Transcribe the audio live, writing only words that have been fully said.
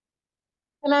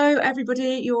Hello,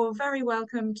 everybody. You're very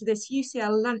welcome to this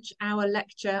UCL Lunch Hour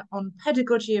lecture on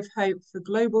Pedagogy of Hope for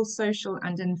Global Social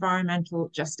and Environmental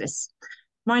Justice.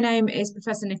 My name is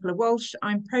Professor Nicola Walsh.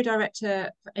 I'm Pro-Director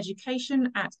for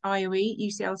Education at IOE,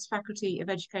 UCL's Faculty of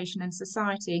Education and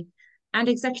Society, and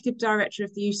Executive Director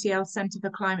of the UCL Centre for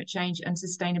Climate Change and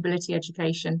Sustainability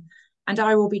Education, and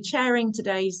I will be chairing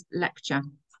today's lecture.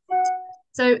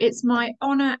 So it's my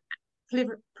honour,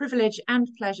 privilege and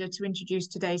pleasure to introduce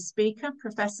today's speaker,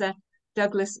 Professor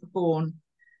Douglas Bourn.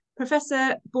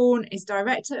 Professor Bourn is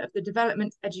Director of the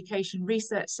Development Education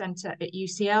Research Centre at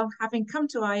UCL, having come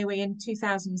to IOE in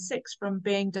 2006 from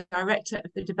being Director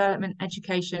of the Development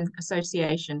Education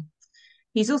Association.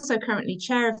 He's also currently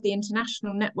Chair of the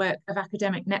International Network of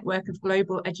Academic Network of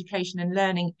Global Education and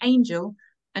Learning, ANGEL,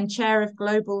 and Chair of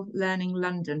Global Learning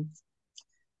London.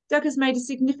 Doug has made a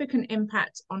significant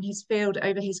impact on his field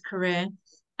over his career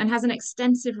and has an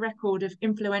extensive record of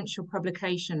influential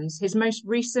publications, his most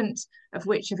recent of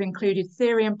which have included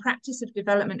Theory and Practice of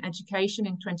Development Education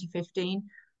in 2015,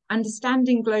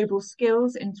 Understanding Global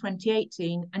Skills in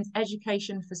 2018, and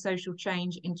Education for Social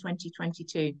Change in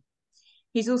 2022.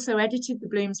 He's also edited the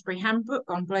Bloomsbury Handbook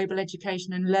on Global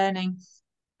Education and Learning,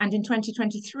 and in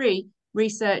 2023,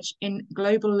 Research in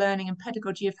Global Learning and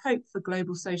Pedagogy of Hope for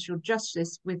Global Social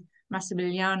Justice with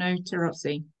Massimiliano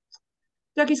Tarozzi.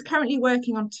 Doug is currently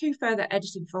working on two further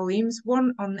edited volumes,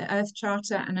 one on the Earth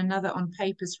Charter and another on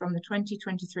papers from the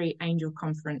 2023 Angel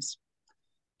Conference.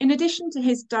 In addition to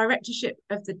his directorship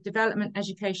of the Development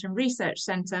Education Research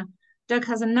Centre, Doug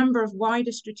has a number of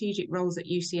wider strategic roles at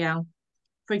UCL.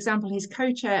 For example, he's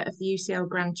co-chair of the UCL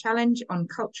Grand Challenge on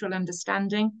Cultural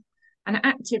Understanding, an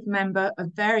active member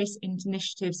of various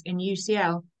initiatives in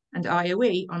UCL and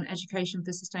IOE on Education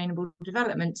for Sustainable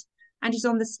Development, and is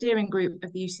on the steering group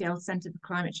of the UCL Centre for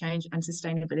Climate Change and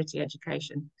Sustainability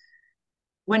Education.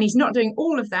 When he's not doing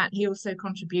all of that, he also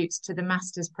contributes to the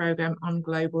Master's Programme on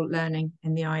Global Learning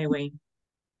in the IOE.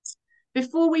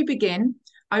 Before we begin,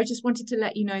 I just wanted to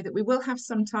let you know that we will have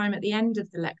some time at the end of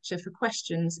the lecture for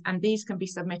questions, and these can be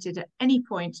submitted at any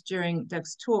point during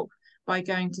Doug's talk by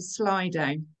going to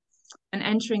Slido and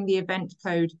entering the event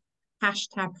code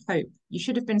 #Hope. You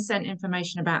should have been sent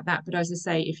information about that, but as I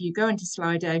say, if you go into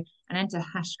Slido and enter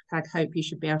 #Hope, you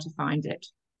should be able to find it.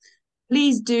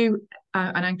 Please do,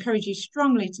 and I encourage you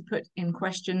strongly to put in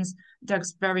questions.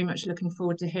 Doug's very much looking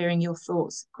forward to hearing your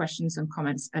thoughts, questions and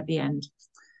comments at the end.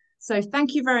 So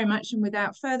thank you very much, and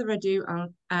without further ado,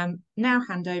 I'll now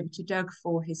hand over to Doug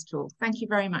for his talk. Thank you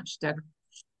very much, Doug.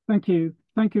 Thank you,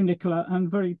 Nicola. I'm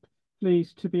very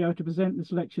pleased to be able to present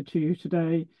this lecture to you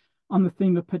today on the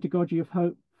theme of Pedagogy of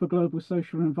Hope for Global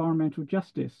Social and Environmental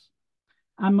Justice.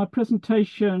 And my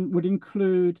presentation would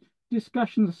include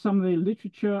discussions of some of the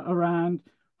literature around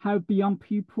how young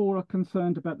people are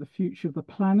concerned about the future of the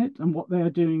planet and what they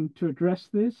are doing to address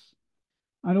this.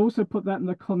 And also put that in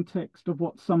the context of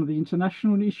what some of the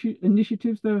international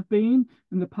initiatives there have been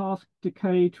in the past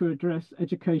decade to address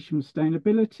education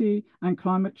sustainability and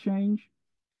climate change.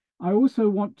 I also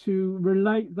want to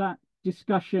relate that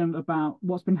discussion about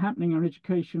what's been happening on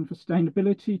education for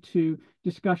sustainability to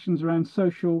discussions around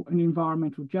social and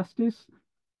environmental justice,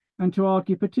 and to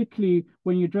argue particularly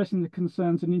when you're addressing the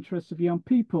concerns and interests of young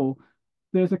people,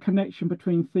 there's a connection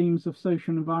between themes of social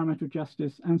and environmental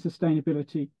justice and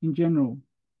sustainability in general.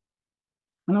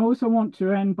 And I also want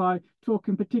to end by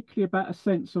talking particularly about a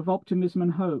sense of optimism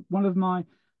and hope. One of my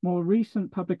more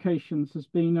recent publications has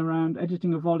been around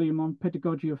editing a volume on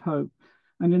Pedagogy of Hope.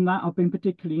 And in that, I've been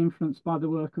particularly influenced by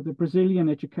the work of the Brazilian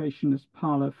educationalist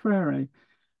Paulo Freire.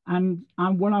 And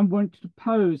what I want to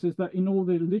pose is that in all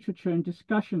the literature and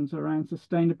discussions around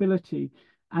sustainability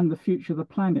and the future of the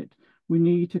planet, we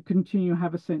need to continue to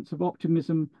have a sense of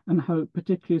optimism and hope,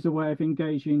 particularly as a way of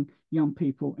engaging young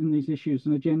people in these issues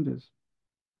and agendas.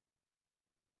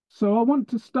 So I want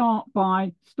to start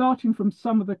by starting from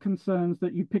some of the concerns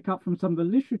that you pick up from some of the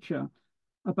literature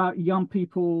about young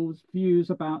people's views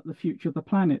about the future of the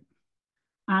planet.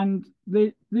 And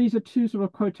these are two sort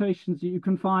of quotations that you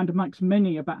can find amongst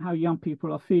many about how young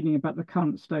people are feeling about the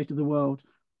current state of the world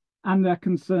and their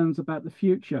concerns about the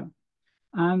future.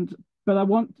 But I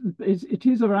want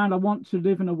to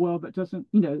live in a world that doesn't,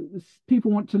 young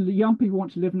people want to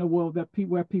live in a world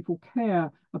where people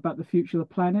care about the future of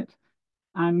the planet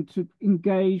and to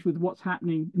engage with what's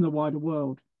happening in the wider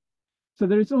world. So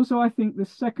there is also, I think, the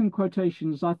second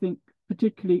quotation is, I think,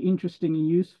 particularly interesting and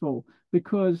useful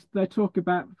because they talk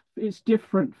about it's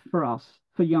different for us,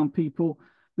 for young people.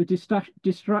 The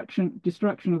destruction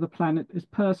of the planet is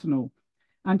personal.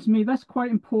 And to me, that's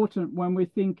quite important when we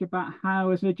think about how,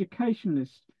 as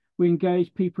educationalists, we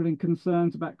engage people in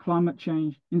concerns about climate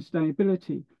change and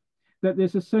sustainability, that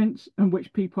there's a sense in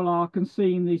which people are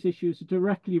seeing these issues are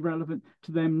directly relevant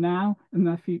to them now and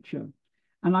their future.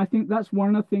 And I think that's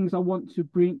one of the things I want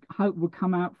to hope will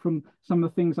come out from some of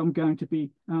the things I'm going to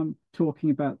be talking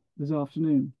about this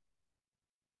afternoon.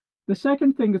 The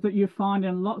second thing is that you find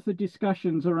in lots of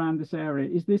discussions around this area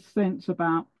is this sense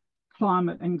about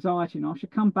climate anxiety. And I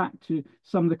should come back to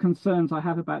some of the concerns I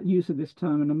have about use of this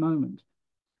term in a moment.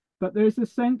 But there is a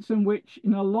sense in which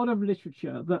in a lot of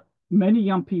literature that many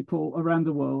young people around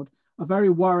the world are very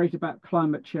worried about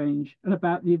climate change and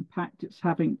about the impact it's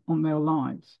having on their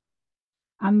lives.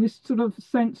 And this sort of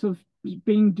sense of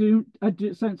being doomed,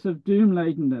 a sense of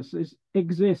doom-ladenness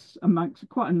exists amongst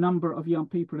quite a number of young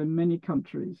people in many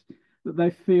countries, that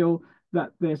they feel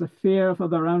that there's a fear for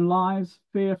their own lives,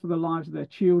 fear for the lives of their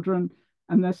children,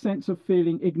 and their sense of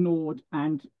feeling ignored,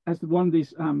 and as one of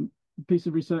these pieces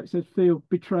of research says, feel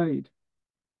betrayed.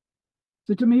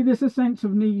 So to me, there's a sense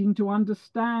of needing to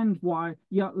understand why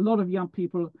a lot of young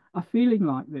people are feeling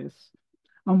like this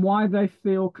and why they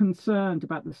feel concerned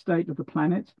about the state of the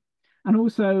planet. And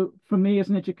also, for me as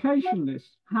an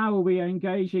educationalist, how are we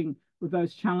engaging with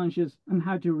those challenges and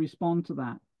how do we respond to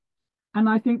that? And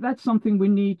I think that's something we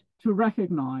need to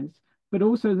recognize, but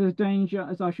also there's danger,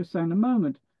 as I shall say in a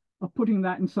moment, of putting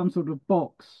that in some sort of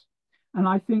box. And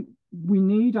I think we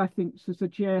need, to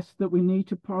suggest that we need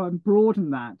to broaden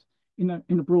that in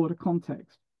a broader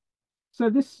context. So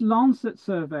this Lancet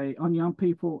survey on young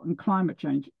people and climate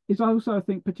change is also, I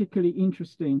think, particularly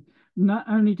interesting. Not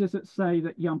only does it say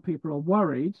that young people are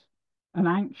worried and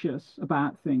anxious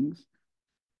about things,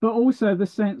 but also the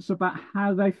sense about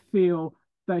how they feel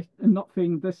they are not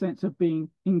feeling the sense of being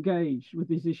engaged with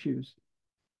these issues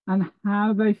and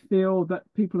how they feel that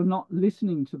people are not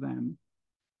listening to them.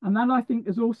 And that, I think,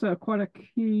 is also quite a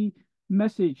key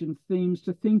message and themes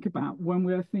to think about when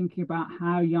we're thinking about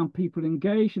how young people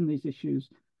engage in these issues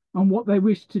and what they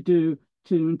wish to do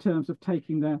in terms of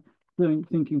taking their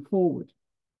thinking forward.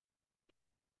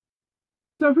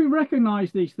 So if we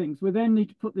recognize these things, we then need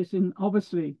to put this in,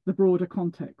 obviously, the broader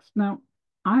context. Now,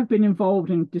 I've been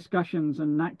involved in discussions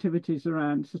and activities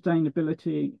around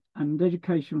sustainability and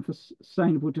education for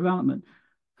sustainable development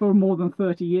for more than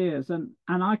 30 years. And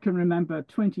I can remember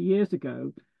 20 years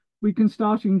ago, we can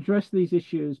start to address these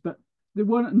issues, but there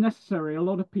weren't necessarily a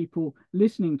lot of people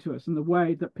listening to us in the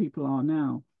way that people are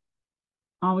now.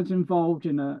 I was involved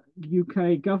in a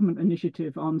UK government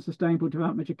initiative on sustainable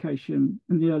development education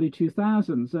in the early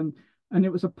 2000s, and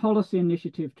it was a policy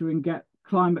initiative to get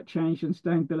climate change and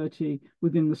sustainability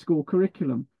within the school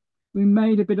curriculum. We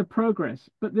made a bit of progress,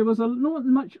 but there was not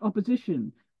much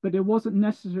opposition, but it wasn't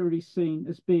necessarily seen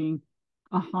as being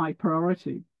a high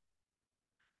priority.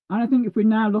 And I think if we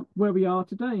now look where we are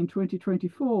today in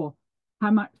 2024,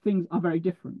 how much things are very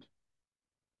different.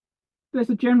 There's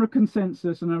a general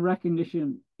consensus and a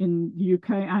recognition in the UK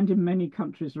and in many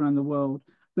countries around the world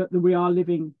that we are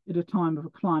living at a time of a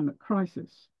climate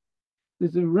crisis.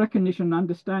 There's a recognition and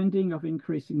understanding of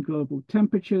increasing global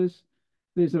temperatures.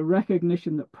 There's a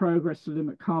recognition that progress to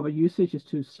limit carbon usage is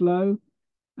too slow.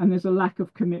 And there's a lack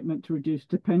of commitment to reduce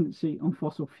dependency on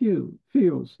fossil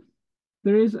fuels.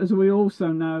 There is, as we also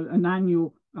know, an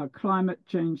annual climate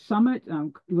change summit,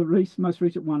 the most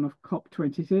recent one of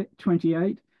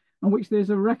COP28, on which there's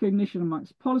a recognition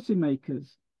amongst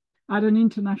policymakers at an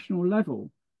international level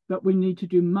that we need to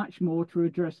do much more to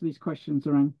address these questions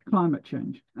around climate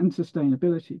change and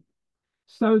sustainability.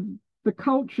 So the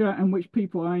culture in which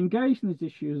people are engaged in these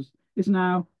issues is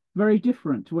now very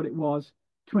different to what it was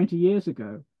 20 years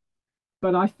ago.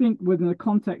 But I think within the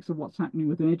context of what's happening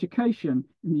within education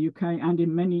in the UK and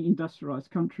in many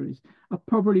industrialized countries are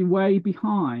probably way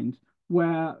behind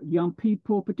where young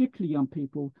people, particularly young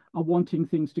people, are wanting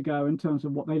things to go in terms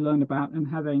of what they learn about and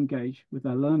how they engage with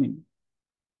their learning.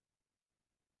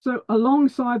 So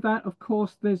alongside that, of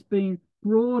course, there's been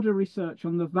broader research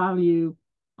on the value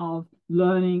of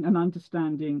learning and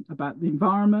understanding about the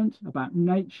environment, about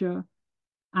nature.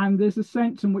 And there's a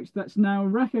sense in which that's now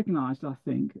recognized, I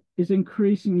think, is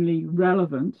increasingly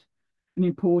relevant and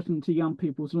important to young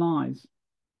people's lives.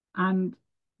 And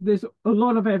there's a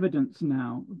lot of evidence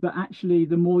now that actually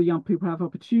the more young people have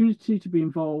opportunity to be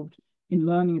involved in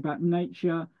learning about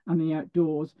nature and the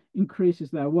outdoors, increases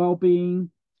their well-being,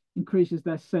 increases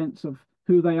their sense of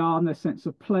who they are and their sense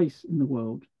of place in the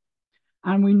world.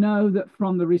 And we know that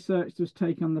from the research that was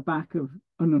taken on the back of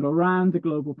and around the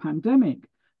global pandemic,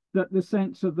 that the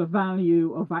sense of the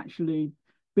value of actually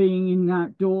being in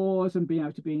outdoors and being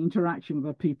able to be in interaction with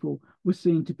other people was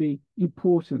seen to be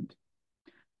important.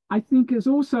 I think it's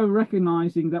also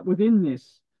recognizing that within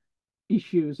this,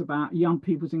 issues about young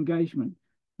people's engagement,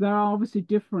 there are obviously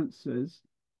differences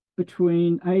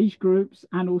between age groups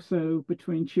and also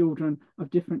between children of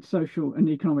different social and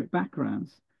economic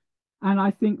backgrounds. And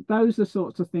I think those are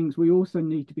sorts of things we also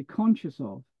need to be conscious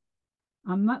of.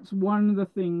 And that's one of the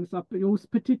things I also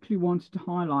particularly wanted to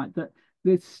highlight, that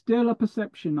there's still a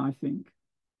perception, I think,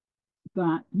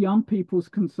 that young people's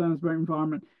concerns about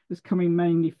environment is coming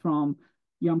mainly from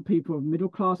young people of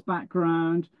middle-class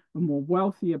background and more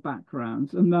wealthier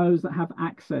backgrounds, and those that have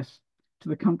access to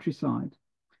the countryside.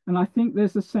 And I think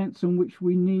there's a sense in which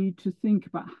we need to think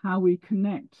about how we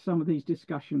connect some of these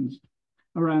discussions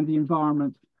around the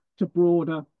environment to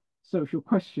broader social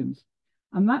questions.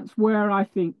 And that's where I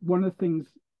think one of the things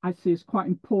I see is quite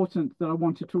important that I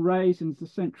wanted to raise, and is the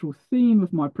central theme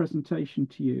of my presentation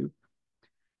to you.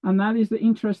 And that is the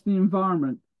interest in the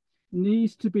environment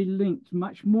needs to be linked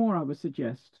much more, I would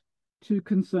suggest, to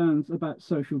concerns about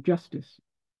social justice.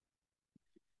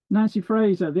 Nancy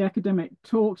Fraser, the academic,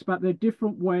 talks about the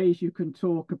different ways you can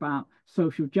talk about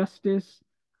social justice,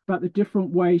 about the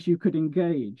different ways you could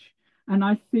engage. And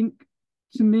I think,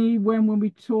 to me, when we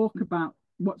talk about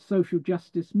what social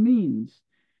justice means,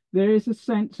 there is a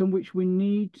sense in which we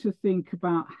need to think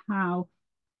about how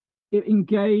it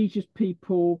engages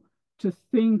people to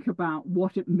think about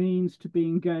what it means to be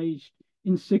engaged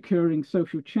in securing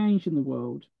social change in the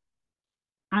world.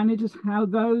 And it is how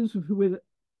those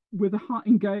with a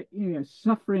high,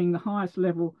 suffering the highest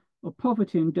level of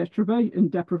poverty and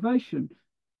deprivation,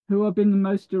 who have been the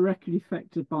most directly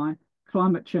affected by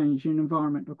climate change and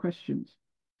environmental questions.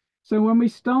 So when we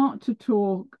start to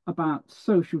talk about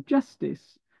social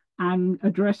justice and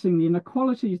addressing the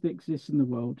inequalities that exist in the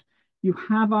world, you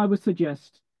have, I would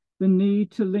suggest, the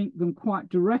need to link them quite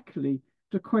directly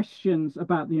to questions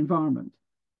about the environment,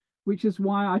 which is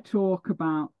why I talk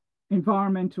about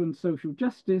environmental and social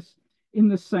justice in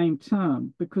the same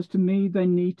term, because to me, they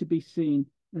need to be seen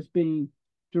as being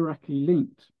directly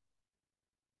linked.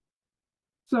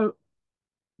 So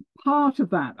part of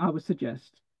that, I would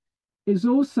suggest, is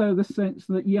also the sense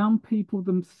that young people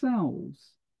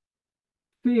themselves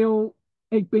feel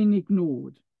being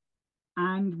ignored,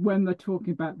 and when they're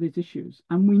talking about these issues.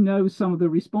 And we know some of the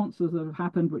responses that have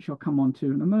happened, which I'll come on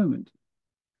to in a moment.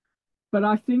 But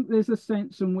I think there's a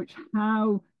sense in which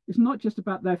how it's not just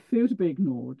about their fear to be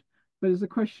ignored, but there's a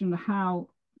question of how,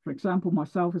 for example,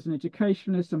 myself as an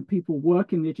educationalist and people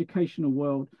work in the educational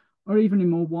world, or even in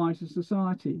more wider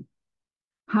society,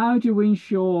 how do we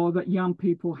ensure that young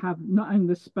people have not only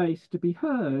the space to be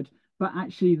heard, but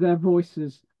actually their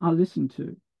voices are listened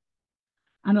to?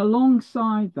 And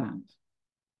alongside that,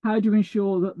 how do you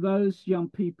ensure that those young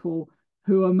people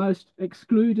who are most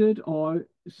excluded or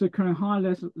securing a high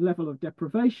level of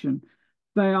deprivation,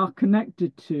 they are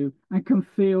connected to and can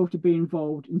feel to be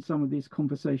involved in some of these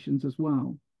conversations as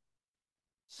well?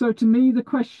 So to me, the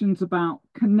questions about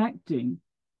connecting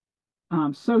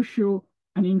social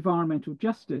and environmental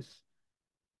justice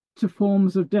to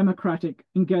forms of democratic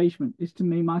engagement is, to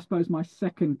me, I suppose, my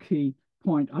second key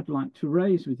point I'd like to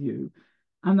raise with you.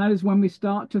 And that is when we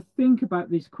start to think about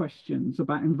these questions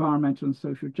about environmental and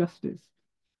social justice,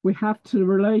 we have to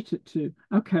relate it to,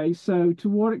 okay, so to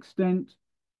what extent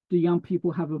do young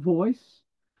people have a voice?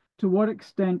 To what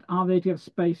extent are they to have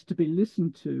space to be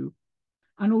listened to?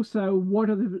 And also, what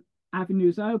are the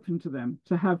avenues open to them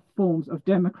to have forms of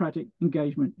democratic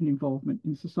engagement and involvement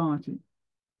in society?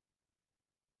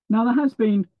 Now, there has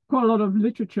been quite a lot of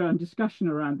literature and discussion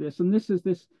around this, and this is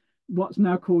what's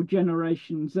now called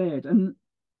Generation Z. And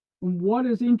what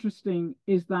is interesting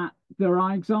is that there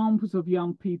are examples of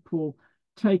young people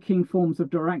taking forms of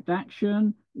direct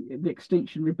action. The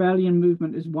Extinction Rebellion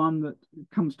movement is one that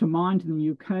comes to mind in the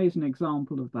UK as an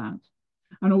example of that.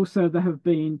 And also there have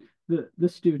been the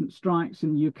student strikes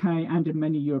in the UK and in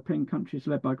many European countries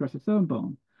led by Greta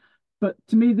Thunberg. But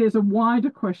to me, there's a wider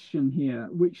question here,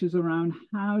 which is around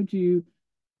how do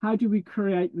we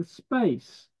create the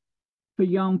space for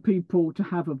young people to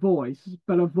have a voice,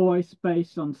 but a voice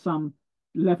based on some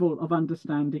level of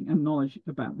understanding and knowledge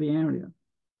about the area.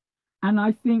 And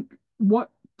I think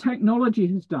what technology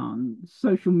has done,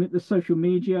 the social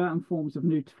media and forms of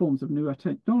newer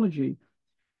technology,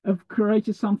 have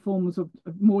created some forms of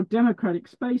more democratic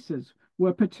spaces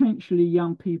where potentially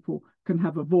young people can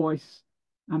have a voice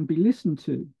and be listened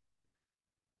to.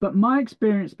 But my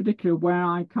experience, particularly where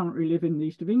I currently live in the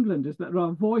east of England, is that there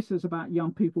are voices about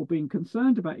young people being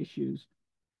concerned about issues,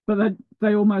 but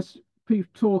they almost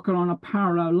talk on a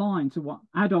parallel line to what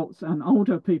adults and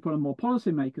older people and more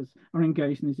policymakers are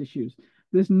engaged in these issues.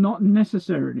 There's not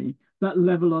necessarily that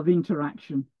level of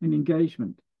interaction and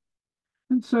engagement.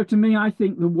 And so to me, I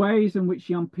think the ways in which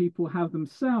young people have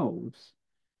themselves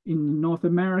in North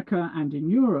America and in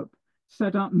Europe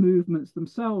set up movements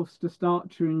themselves to start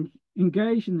to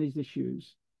engage in these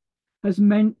issues has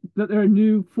meant that there are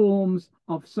new forms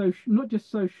of social, not just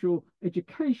social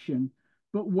education,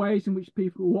 but ways in which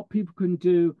what people can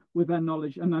do with their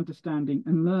knowledge and understanding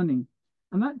and learning.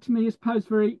 And that to me has posed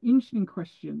very interesting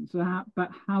questions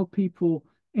about how people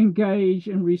engage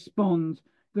and respond to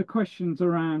the questions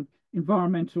around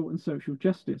environmental and social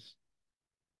justice.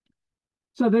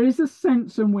 So there is a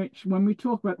sense in which when we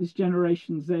talk about this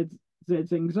Generation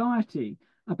Z's anxiety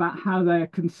about how they are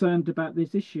concerned about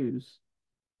these issues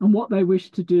and what they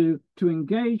wish to do to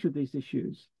engage with these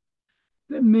issues,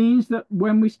 that means that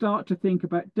when we start to think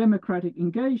about democratic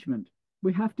engagement,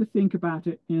 we have to think about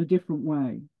it in a different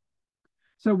way.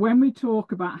 So when we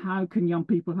talk about how can young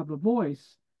people have a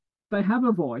voice, they have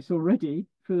a voice already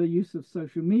for the use of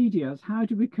social medias. How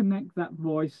do we connect that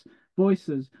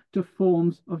voices to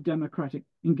forms of democratic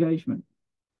engagement?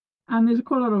 And there's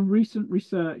quite a lot of recent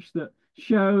research that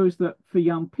shows that for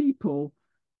young people,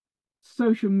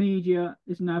 social media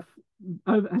is now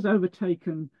has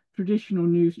overtaken traditional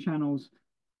news channels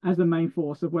as the main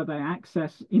force of where they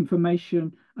access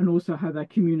information and also how they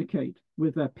communicate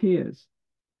with their peers.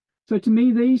 So to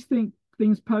me, these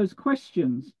things pose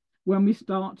questions when we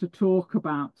start to talk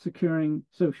about securing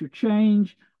social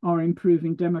change or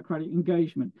improving democratic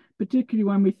engagement, particularly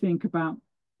when we think about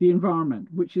the environment,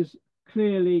 which is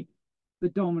clearly the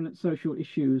dominant social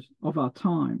issues of our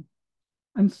time.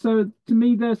 And so to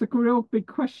me, there's a real big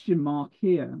question mark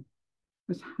here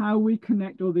as how we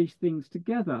connect all these things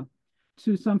together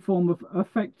to some form of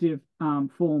effective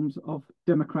forms of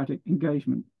democratic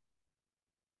engagement.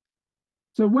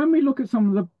 So when we look at some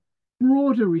of the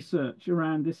broader research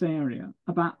around this area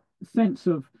about the sense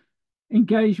of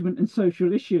engagement in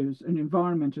social issues and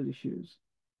environmental issues,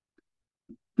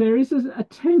 there is a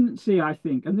tendency, I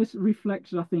think, and this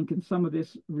reflects, I think, in some of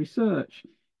this research,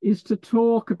 is to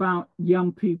talk about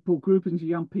young people, groupings of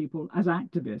young people as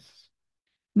activists.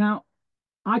 Now,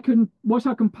 I can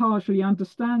partially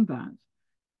understand that.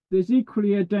 There's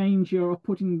equally a danger of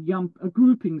putting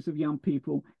groupings of young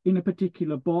people in a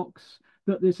particular box,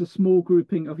 that there's a small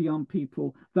grouping of young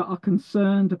people that are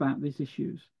concerned about these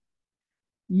issues.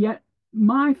 Yet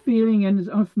my feeling and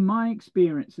of my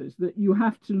experiences that you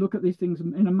have to look at these things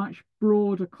in a much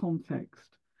broader context,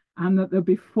 and that there'll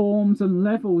be forms and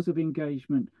levels of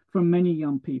engagement from many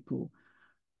young people,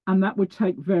 and that would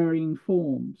take varying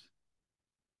forms.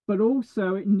 But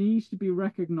also it needs to be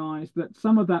recognized that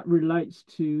some of that relates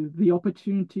to the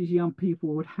opportunities young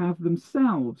people would have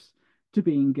themselves to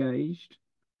be engaged,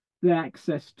 their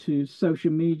access to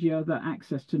social media, their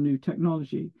access to new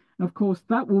technology. And of course,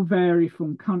 that will vary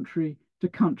from country to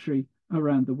country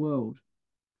around the world.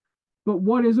 But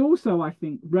what is also, I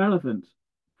think, relevant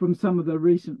from some of the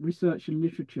recent research and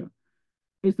literature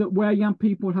is that where young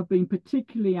people have been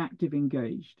particularly active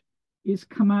engaged, it's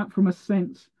come out from a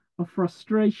sense of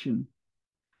frustration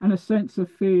and a sense of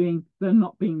feeling they're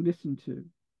not being listened to.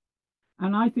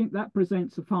 And I think that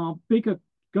presents a far bigger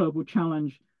global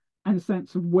challenge and a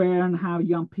sense of where and how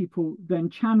young people then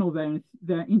channel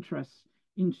their interests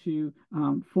into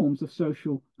forms of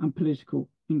social and political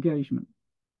engagement.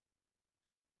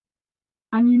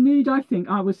 And you need, I think,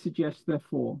 I would suggest,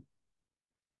 therefore,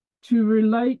 to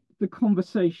relate the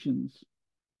conversations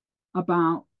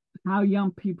about how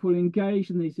young people engage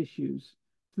in these issues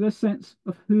to their sense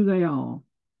of who they are,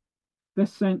 their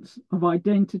sense of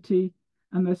identity,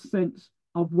 and their sense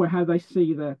of how they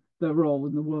see their role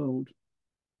in the world.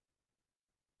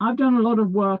 I've done a lot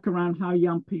of work around how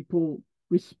young people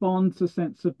respond to a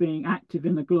sense of being active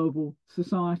in a global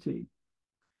society.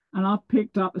 And I've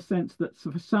picked up a sense that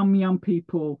for some young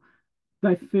people,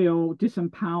 they feel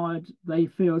disempowered, they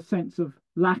feel a sense of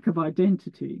lack of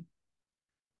identity,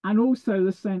 and also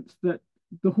the sense that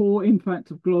the whole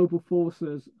impact of global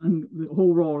forces and the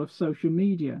whole role of social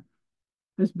media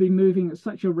has been moving at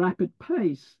such a rapid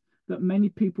pace that many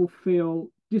people feel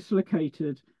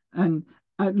dislocated and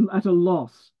at a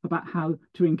loss about how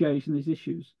to engage in these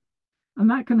issues. And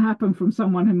that can happen from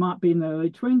someone who might be in their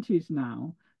early 20s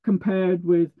now, compared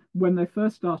with when they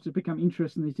first started to become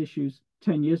interested in these issues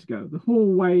 10 years ago. The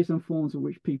whole ways and forms in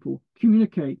which people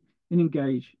communicate and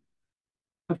engage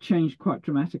have changed quite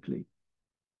dramatically.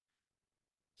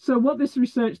 So what this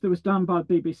research that was done by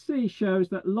the BBC shows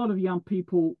that a lot of young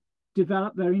people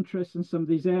develop their interest in some of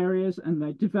these areas, and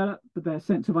they develop their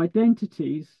sense of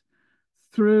identities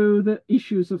through the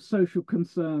issues of social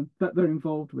concern that they're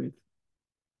involved with.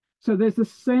 So there's a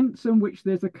sense in which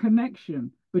there's a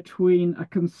connection between a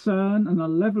concern and a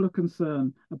level of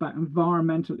concern about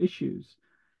environmental issues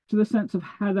to the sense of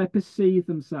how they perceive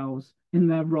themselves in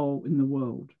their role in the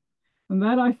world. And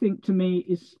that, I think, to me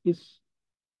is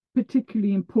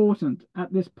particularly important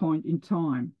at this point in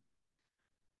time.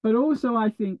 But also, I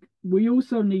think we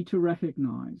also need to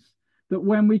recognize that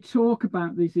when we talk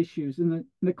about these issues in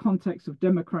the context of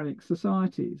democratic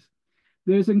societies,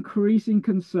 there's increasing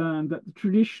concern that the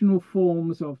traditional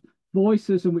forms of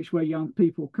voices in which where young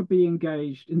people could be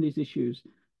engaged in these issues,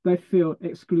 they feel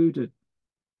excluded.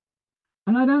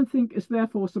 And I don't think it's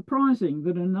therefore surprising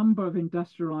that a number of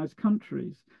industrialized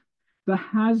countries, there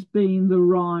has been the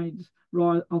rise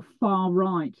of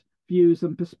far-right views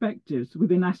and perspectives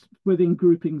within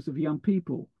groupings of young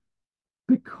people,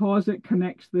 because it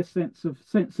connects this sense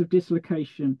of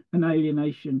dislocation and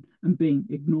alienation and being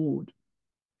ignored.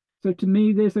 So to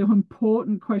me, there's an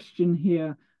important question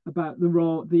here about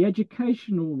the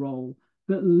educational role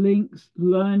that links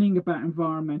learning about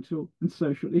environmental and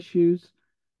social issues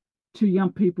to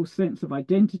young people's sense of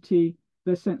identity,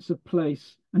 their sense of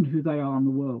place, and who they are in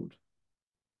the world.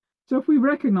 So if we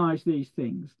recognize these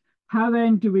things, how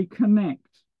then do we connect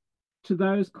to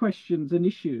those questions and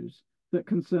issues that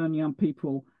concern young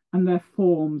people and their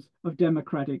forms of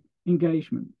democratic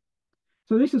engagement?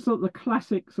 So this is sort of the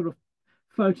classic sort of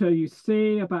photo you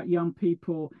see about young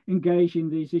people engaging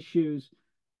these issues,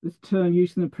 this term,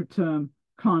 using the term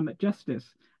climate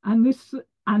justice. And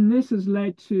this has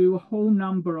led to a whole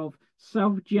number of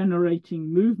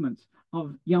self-generating movements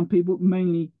of young people,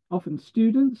 mainly often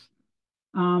students,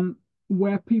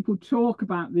 where people talk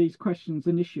about these questions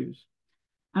and issues.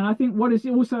 And I think what is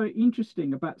also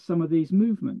interesting about some of these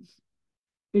movements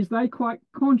is they quite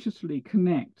consciously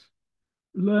connect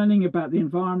learning about the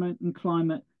environment and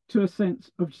climate to a sense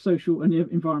of social and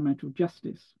environmental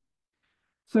justice.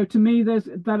 So to me, there's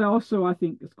that also, I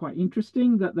think, is quite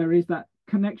interesting, that there is that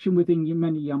connection within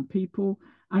many young people,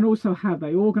 and also how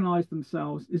they organize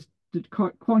themselves is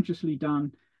quite consciously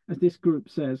done, as this group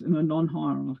says, in a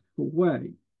non-hierarchical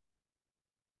way.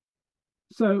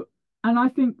 So, and I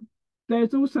think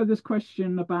there's also this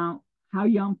question about how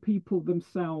young people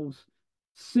themselves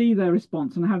see their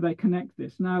response and how they connect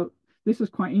this. Now, this is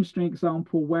quite an interesting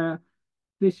example where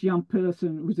this young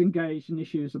person was engaged in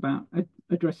issues about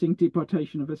addressing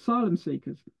deportation of asylum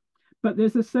seekers. But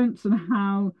there's a sense in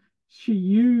how she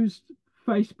used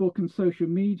Facebook and social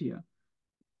media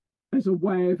as a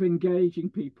way of engaging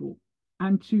people,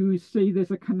 and to see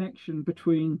there's a connection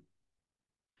between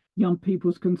young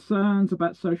people's concerns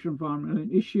about social environmental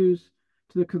issues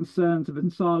to the concerns of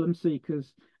asylum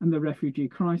seekers and the refugee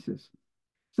crisis.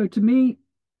 So to me,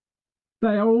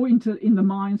 they are all in the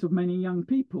minds of many young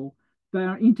people, they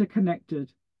are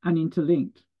interconnected and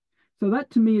interlinked. So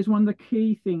that to me is one of the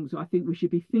key things I think we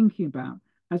should be thinking about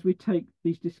as we take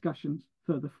these discussions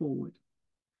further forward.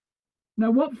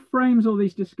 Now, what frames all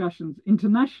these discussions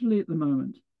internationally at the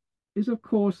moment is, of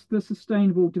course, the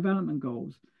Sustainable Development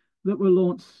Goals that were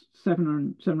launched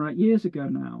seven or 8 years ago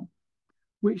now,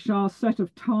 which are a set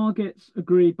of targets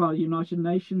agreed by the United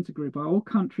Nations, agreed by all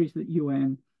countries at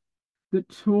UN, that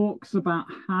talks about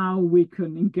how we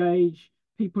can engage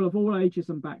people of all ages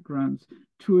and backgrounds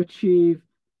to achieve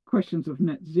questions of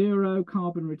net zero,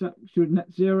 carbon reduction,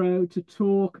 net zero, to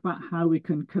talk about how we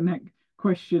can connect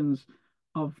questions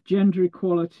of gender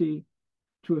equality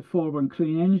to affordable and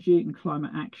clean energy and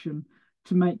climate action,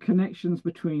 to make connections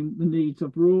between the needs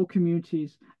of rural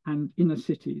communities and inner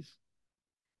cities.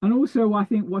 And also, I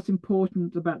think what's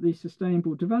important about these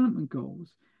Sustainable Development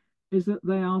Goals is that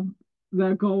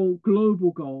they're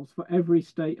global goals for every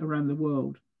state around the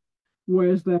world,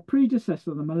 whereas their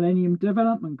predecessor, the Millennium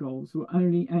Development Goals, were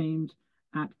only aimed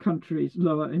at countries,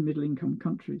 lower and middle income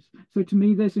countries. So to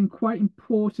me, there's a quite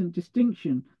important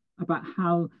distinction about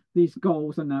how these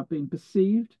goals are now being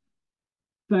perceived.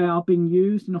 They are being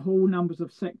used in a whole numbers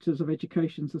of sectors of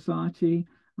education society.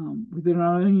 Within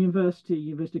our own university,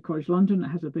 University College London,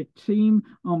 has a big team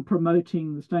on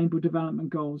promoting the Sustainable Development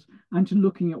Goals and to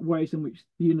looking at ways in which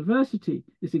the university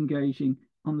is engaging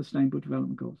on the Sustainable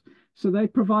Development Goals. So they're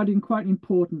providing quite an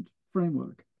important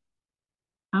framework.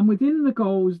 And within the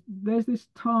goals, there's this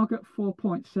target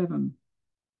 4.7,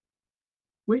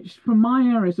 which from my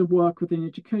areas of work within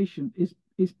education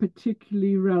is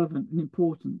particularly relevant and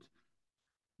important.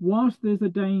 Whilst there's a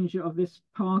danger of this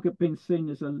target being seen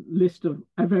as a list of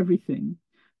everything,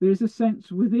 there is a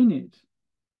sense within it,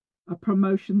 a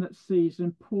promotion that sees an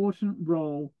important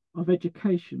role of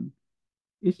education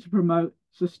is to promote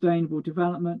sustainable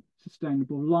development,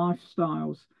 sustainable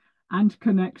lifestyles, and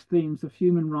connects themes of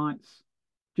human rights,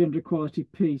 gender equality,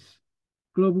 peace,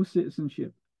 global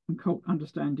citizenship, and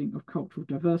understanding of cultural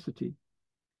diversity.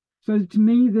 So to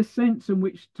me, the sense in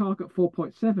which target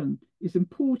 4.7 is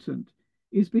important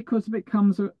is because it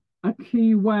becomes a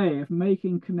key way of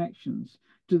making connections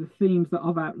to the themes that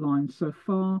I've outlined so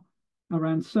far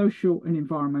around social and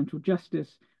environmental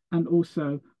justice and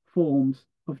also forms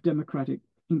of democratic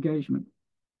engagement.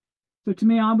 So to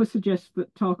me, I would suggest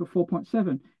that Target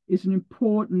 4.7 is an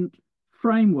important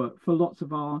framework for lots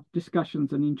of our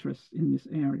discussions and interests in this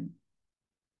area.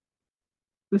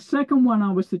 The second one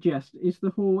I would suggest is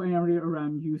the whole area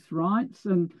around youth rights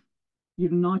and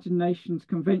United Nations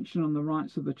Convention on the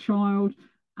Rights of the Child,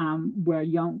 where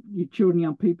children,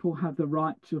 young people have the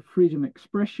right to freedom of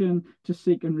expression, to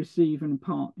seek and receive and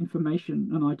impart information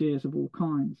and ideas of all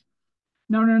kinds.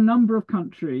 Now, in a number of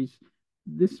countries,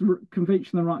 this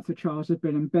Convention on the Rights of the Child has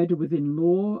been embedded within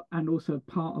law and also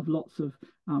part of lots of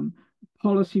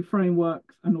policy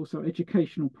frameworks and also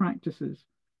educational practices.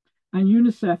 And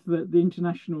UNICEF, the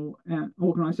international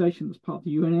organization that's part of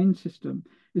the UN system,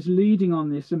 is leading on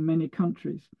this in many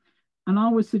countries. And I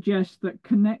would suggest that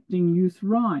connecting youth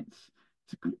rights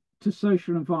to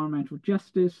social and environmental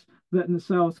justice, that in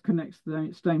themselves connects the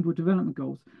Sustainable Development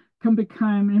Goals, can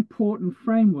become an important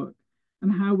framework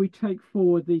and how we take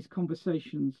forward these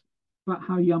conversations about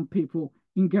how young people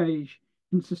engage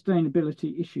in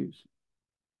sustainability issues.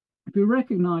 If we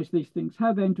recognize these things,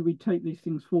 how then do we take these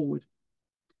things forward?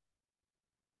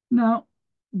 Now,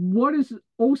 what has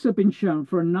also been shown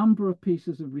for a number of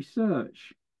pieces of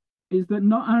research is that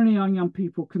not only are young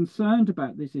people concerned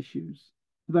about these issues,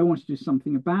 they want to do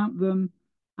something about them,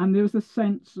 and there's a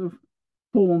sense of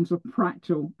forms of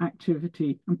practical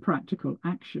activity and practical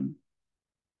action.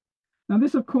 Now,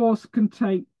 this, of course, can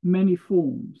take many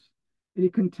forms.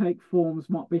 It can take forms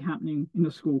might be happening in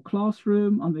a school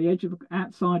classroom, on the edge of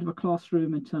outside of a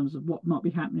classroom in terms of what might be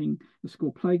happening in the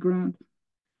school playground.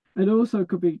 It also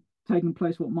could be taking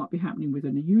place what might be happening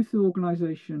within a youth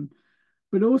organization,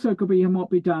 but also could be what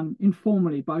be done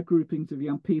informally by groupings of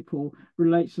young people,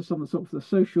 relates to some of the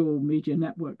social media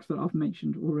networks that I've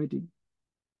mentioned already.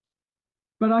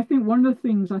 But I think one of the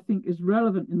things I think is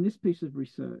relevant in this piece of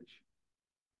research,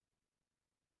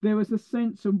 there was a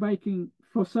sense of making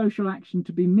for social action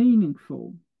to be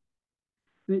meaningful,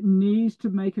 that needs to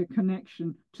make a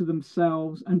connection to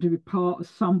themselves and to be part of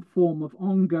some form of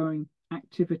ongoing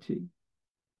activity.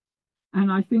 And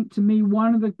I think, to me,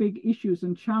 one of the big issues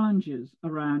and challenges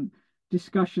around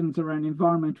discussions around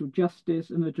environmental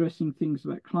justice and addressing things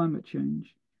like climate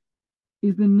change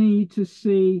is the need to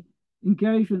see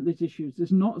engagement with these issues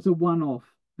as not as a one-off,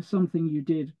 as something you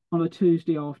did on a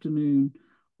Tuesday afternoon,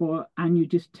 and you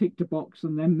just ticked a box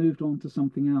and then moved on to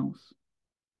something else.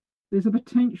 There's a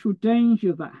potential danger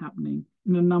of that happening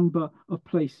in a number of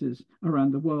places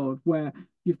around the world where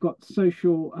you've got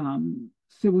social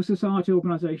civil society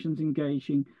organizations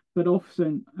engaging, but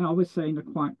often, I would say, in a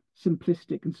quite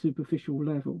simplistic and superficial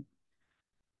level.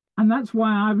 And that's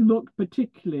why I've looked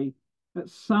particularly at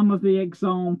some of the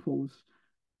examples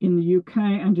in the UK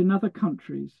and in other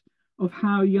countries of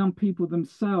how young people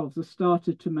themselves have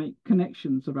started to make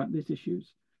connections about these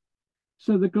issues.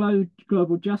 So the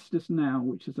Global Justice Now,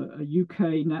 which is a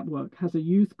UK network, has a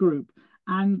youth group,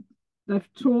 and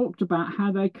they've talked about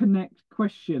how they connect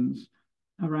questions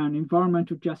around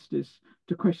environmental justice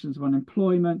to questions of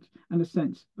unemployment and a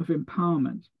sense of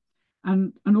empowerment,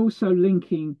 and also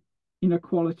linking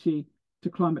inequality to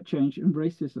climate change and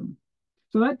racism.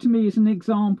 So that, to me, is an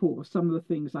example of some of the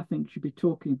things I think should be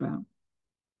talking about.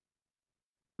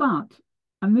 But,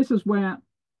 and this is where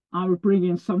I would bring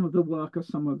in some of the work of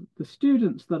some of the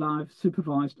students that I've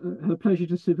supervised, had the pleasure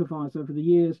to supervise over the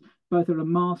years, both at a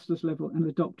master's level and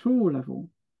a doctoral level,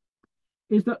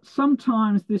 is that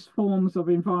sometimes these forms of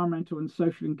environmental and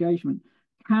social engagement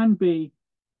can be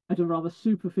at a rather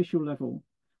superficial level.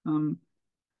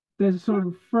 There's a sort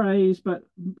of phrase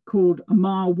called a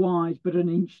mile wide, but an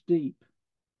inch deep.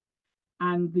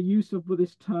 And the use of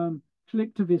this term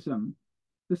collectivism,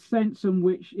 the sense in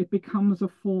which it becomes a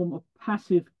form of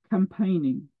passive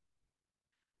campaigning.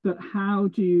 That how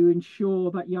do you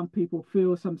ensure that young people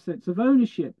feel some sense of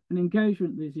ownership and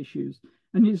engagement with these issues,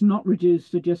 and it's not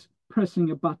reduced to just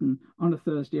pressing a button on a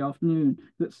Thursday afternoon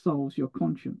that solves your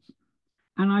conscience.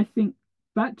 And I think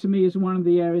that, to me, is one of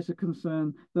the areas of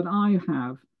concern that I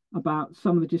have about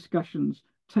some of the discussions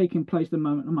taking place at the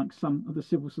moment amongst some of the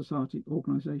civil society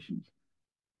organizations.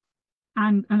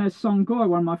 And as Song Goy,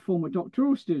 one of my former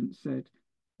doctoral students, said,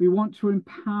 we want to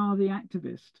empower the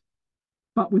activist,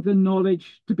 but with the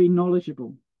knowledge to be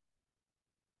knowledgeable.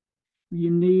 You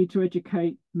need to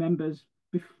educate members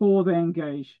before they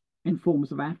engage in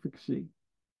forms of advocacy.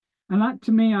 And that,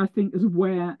 to me, I think is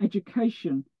where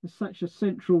education has such a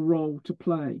central role to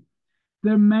play.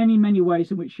 There are many, many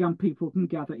ways in which young people can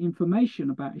gather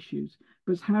information about issues,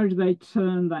 but how do they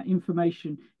turn that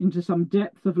information into some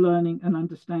depth of learning and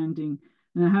understanding?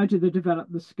 And how do they develop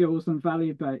the skills and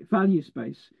value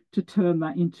space to turn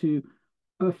that into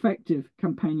effective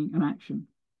campaigning and action?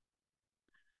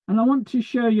 And I want to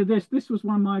show you this. This was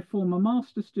one of my former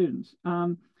master students.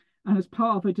 And as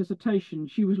part of her dissertation,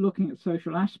 she was looking at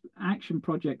social action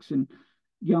projects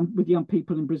with young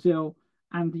people in Brazil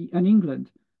and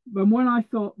England. But what I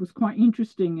thought was quite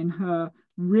interesting in her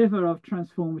river of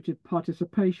transformative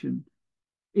participation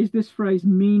is this phrase,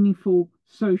 meaningful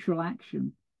social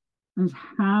action. And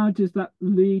how does that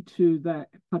lead to their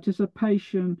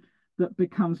participation that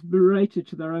becomes related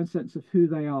to their own sense of who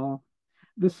they are,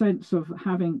 the sense of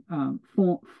having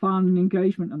fun and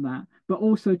engagement in that, but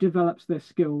also develops their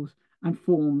skills and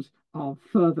forms of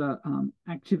further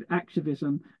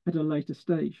activism at a later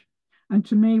stage. And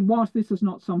to me, whilst this is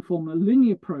not some form of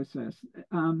linear process,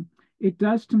 it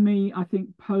does, to me, I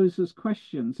think, poses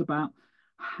questions about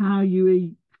how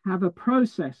you have a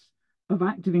process of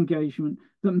active engagement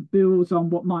that builds on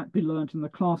what might be learned in the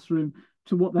classroom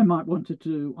to what they might want to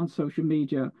do on social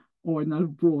media or in the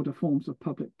broader forms of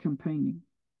public campaigning.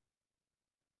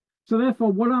 So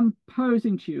therefore, what I'm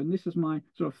posing to you, and this is my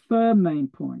sort of third main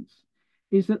point,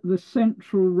 is that the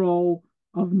central role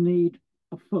of need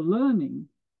for learning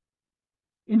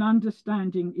in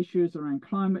understanding issues around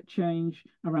climate change,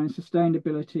 around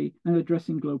sustainability, and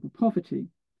addressing global poverty.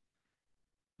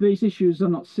 These issues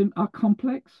are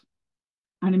complex,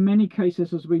 and in many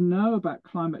cases, as we know about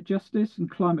climate justice and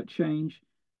climate change,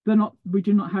 we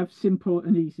do not have simple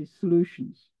and easy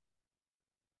solutions.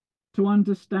 To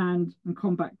understand and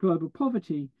combat global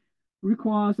poverty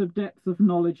requires a depth of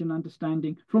knowledge and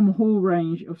understanding from a whole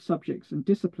range of subjects and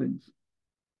disciplines.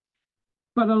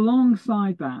 But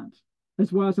alongside that,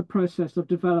 as well as a process of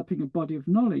developing a body of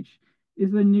knowledge,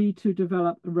 is the need to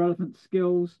develop relevant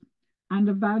skills and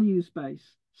a values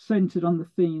base centered on the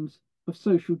themes of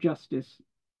social justice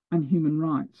and human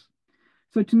rights.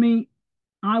 So to me,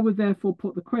 I would therefore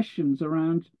put the questions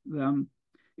around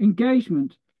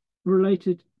engagement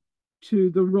related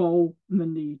to the role and the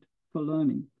need for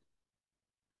learning.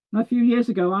 Now, a few years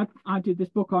ago, I did this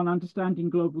book on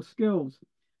understanding global skills.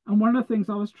 And one of the things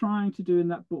I was trying to do in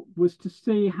that book was to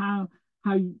see how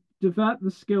you develop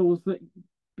the skills that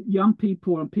young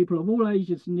people and people of all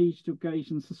ages need to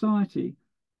engage in society.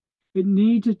 It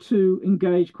needed to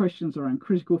engage questions around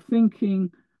critical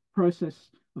thinking,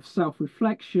 process of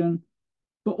self-reflection,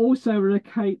 but also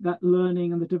relocate that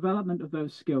learning and the development of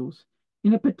those skills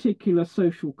in a particular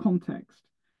social context.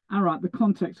 All right, the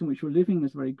context in which we're living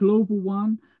is a very global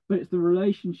one, but it's the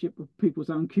relationship of people's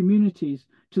own communities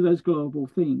to those global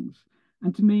things.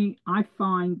 And to me, I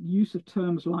find use of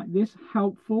terms like this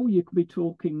helpful. You could be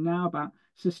talking now about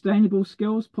sustainable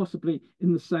skills, possibly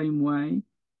in the same way.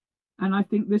 And I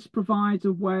think this provides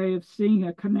a way of seeing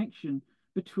a connection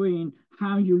between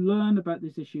how you learn about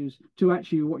these issues to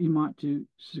actually what you might do to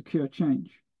secure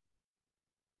change.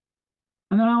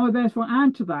 And then I would therefore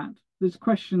add to that, there's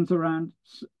questions around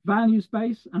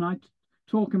values-based, and I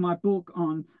talk in my book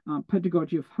on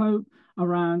Pedagogy of Hope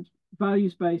around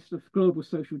values-based of global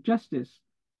social justice.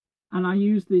 And I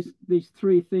use these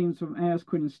three themes from Ayers,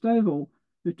 Quinn, and Stovall,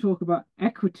 who talk about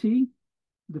equity,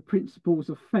 the principles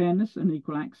of fairness and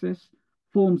equal access,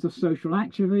 forms of social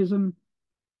activism,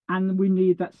 and we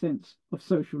need that sense of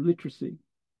social literacy.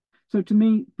 So to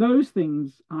me, those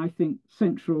things, I think,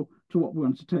 central to what we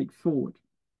want to take forward.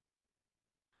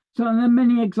 So there are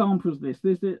many examples of this.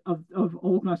 Of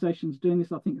organisations doing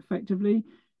this, I think, effectively.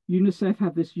 UNICEF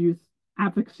have this youth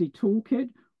advocacy toolkit,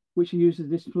 which uses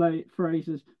this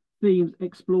phrases, themes,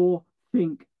 explore,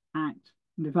 think, act,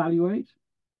 and evaluate.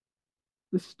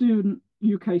 The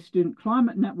UK Student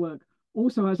Climate Network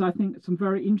also has, I think, some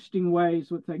very interesting ways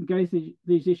that they engage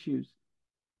these issues.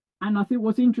 And I think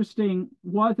what's interesting,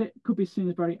 while it could be seen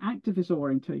as very activist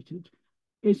orientated,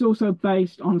 it's also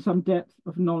based on some depth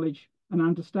of knowledge and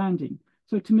understanding.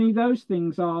 So to me, those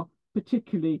things are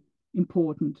particularly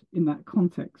important in that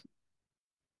context.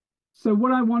 So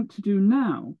what I want to do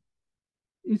now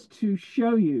is to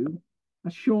show you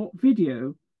a short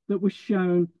video that was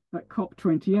shown at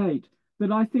COP28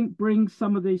 that I think brings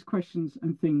some of these questions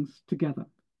and things together.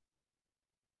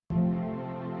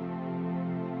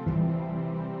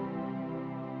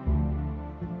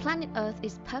 Planet Earth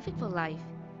is perfect for life.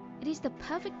 It is the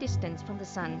perfect distance from the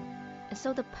sun, and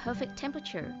so the perfect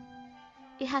temperature.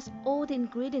 It has all the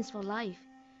ingredients for life.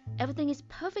 Everything is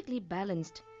perfectly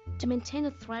balanced to maintain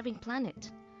a thriving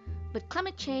planet. But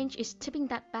climate change is tipping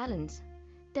that balance.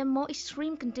 There are more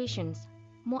extreme conditions,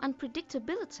 more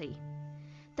unpredictability.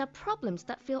 There are problems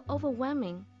that feel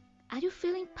overwhelming. Are you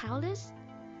feeling powerless?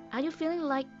 Are you feeling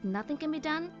like nothing can be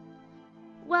done?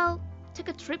 Well, take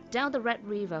a trip down the Red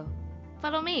River.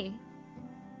 Follow me.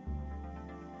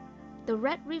 The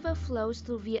Red River flows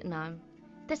through Vietnam.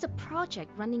 There's a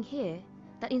project running here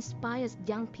that inspires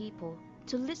young people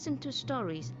to listen to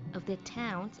stories of their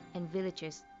towns and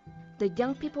villages. The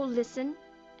young people listen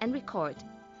and record.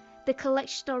 They collect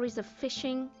stories of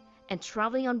fishing and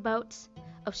traveling on boats,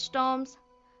 of storms,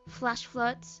 flash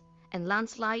floods, and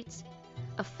landslides,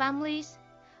 of families,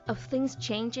 of things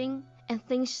changing and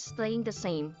things staying the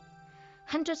same.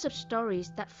 Hundreds of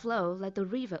stories that flow like the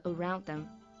river around them.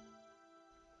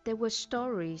 There were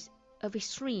stories of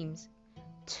extremes,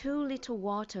 too little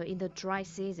water in the dry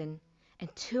season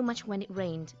and too much when it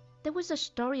rained. There was a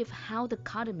story of how the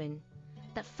cardamom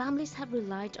that families had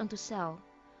relied on to sell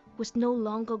was no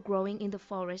longer growing in the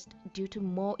forest due to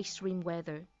more extreme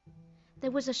weather.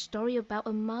 There was a story about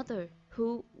a mother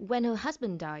who, when her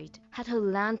husband died, had her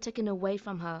land taken away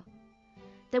from her.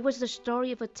 There was the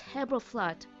story of a terrible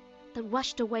flood that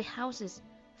washed away houses,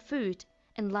 food,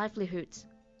 and livelihoods.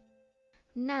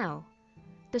 Now,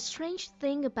 the strange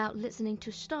thing about listening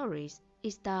to stories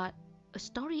is that a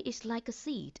story is like a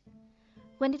seed.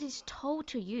 When it is told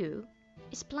to you,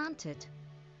 it's planted.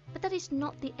 But that is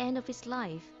not the end of its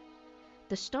life.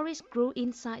 The stories grew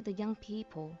inside the young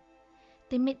people.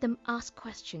 They made them ask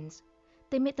questions.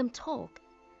 They made them talk.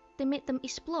 They made them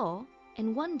explore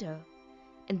and wonder.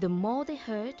 And the more they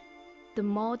heard, the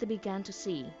more they began to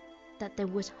see that there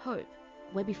was hope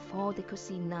where before they could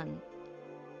see none.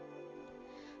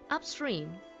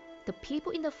 Upstream, the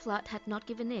people in the flood had not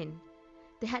given in.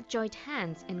 They had joined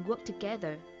hands and worked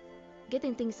together,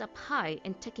 getting things up high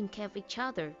and taking care of each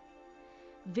other.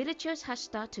 Villagers had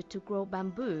started to grow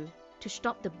bamboo to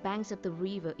stop the banks of the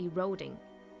river eroding.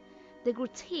 They grew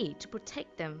tea to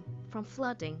protect them from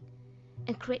flooding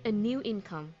and create a new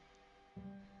income.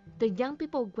 The young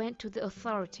people went to the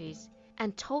authorities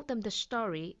and told them the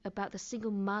story about the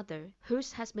single mother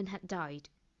whose husband had died,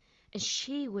 and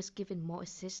she was given more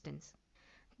assistance.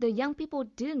 The young people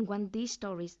didn't want these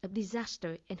stories of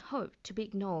disaster and hope to be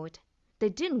ignored. They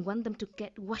didn't want them to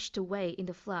get washed away in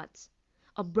the floods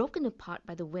or broken apart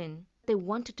by the wind. They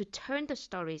wanted to turn the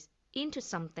stories into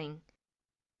something.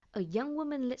 A young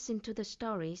woman listened to the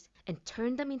stories and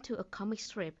turned them into a comic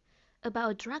strip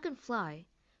about a dragonfly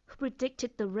who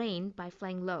predicted the rain by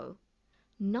flying low.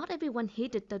 Not everyone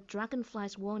heeded the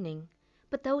dragonfly's warning,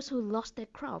 but those who lost their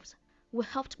crops were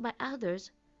helped by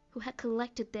others who had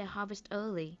collected their harvest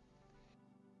early.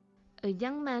 A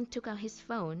young man took out his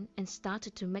phone and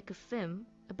started to make a film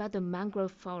about the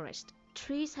mangrove forest.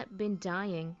 Trees had been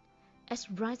dying as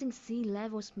rising sea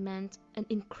levels meant an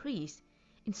increase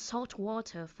in salt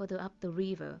water further up the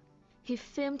river. He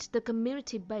filmed the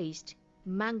community-based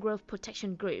mangrove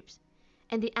protection groups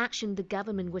and the action the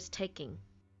government was taking.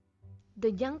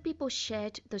 The young people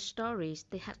shared the stories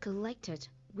they had collected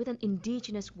with an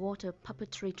indigenous water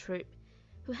puppetry troupe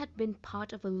who had been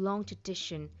part of a long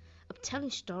tradition of telling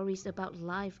stories about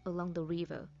life along the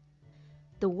river.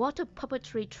 The water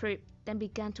puppetry troupe then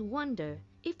began to wonder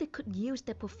if they could use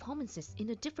their performances in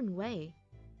a different way.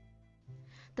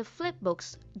 The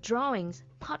flipbooks, drawings,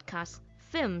 podcasts,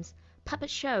 films, puppet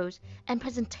shows, and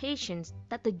presentations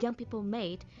that the young people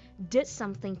made did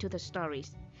something to the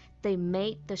stories. They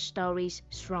made the stories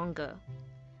stronger.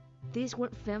 These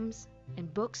weren't films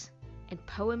and books and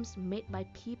poems made by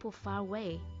people far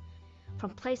away,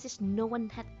 from places no one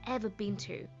had ever been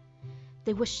to.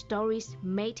 They were stories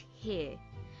made here,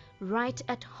 right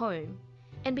at home,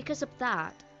 and because of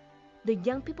that, the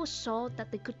young people saw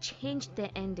that they could change their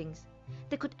endings.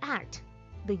 They could act.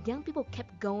 The young people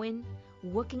kept going,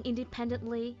 working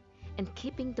independently, and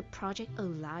keeping the project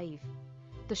alive.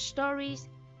 The stories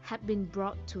had been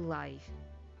brought to life.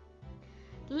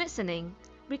 Listening,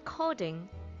 recording,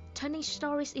 turning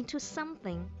stories into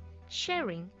something,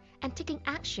 sharing, and taking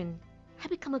action had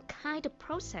become a kind of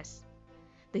process.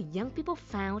 The young people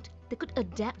found they could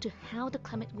adapt to how the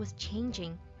climate was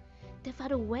changing. They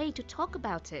found a way to talk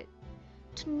about it,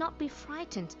 to not be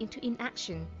frightened into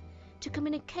inaction, to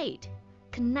communicate,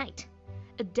 connect,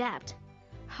 adapt,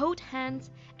 hold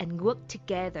hands, and work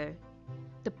together.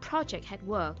 The project had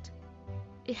worked.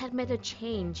 It had made a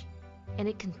change, and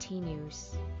it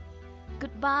continues.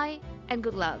 Goodbye and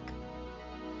good luck.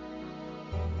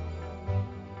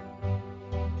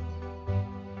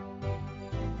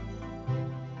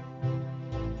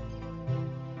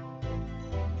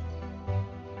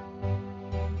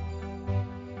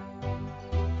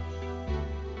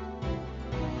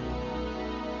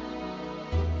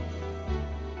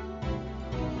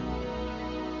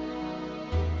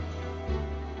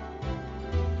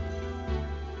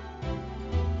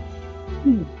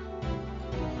 Okay,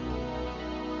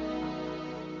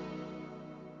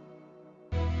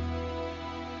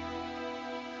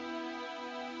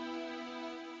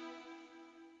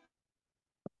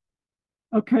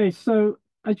 so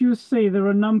as you see, there are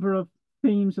a number of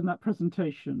themes in that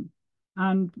presentation.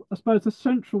 And I suppose the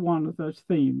central one of those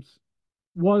themes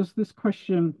was this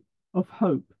question of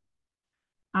hope.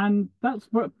 And that's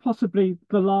what possibly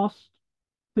the last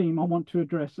theme I want to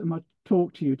address in my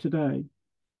talk to you today.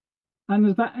 And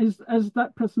as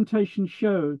that presentation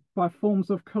showed, by forms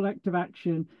of collective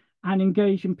action and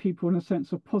engaging people in a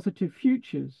sense of positive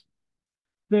futures,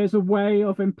 there's a way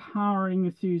of empowering,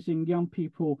 enthusing young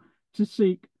people to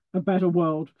seek a better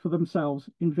world for themselves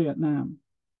in Vietnam.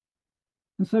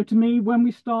 And so to me, when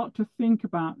we start to think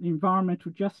about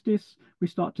environmental justice, we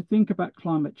start to think about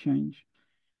climate change,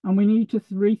 and we need to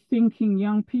rethinking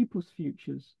young people's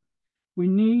futures. We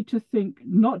need to think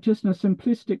not just in a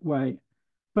simplistic way,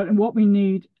 but in what we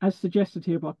need, as suggested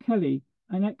here by Kelly,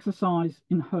 an exercise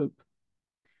in hope.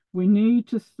 We need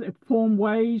to form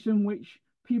ways in which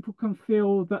people can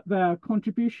feel that their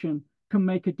contribution can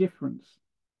make a difference.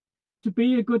 To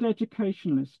be a good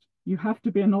educationalist, you have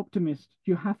to be an optimist.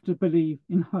 You have to believe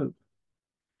in hope.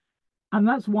 And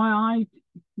that's why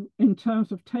in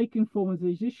terms of taking forward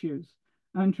these issues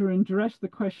and to address the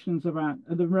questions about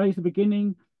the raised at the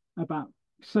beginning, about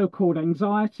so-called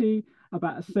anxiety,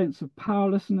 about a sense of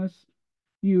powerlessness,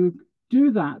 you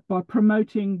do that by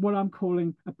promoting what I'm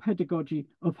calling a pedagogy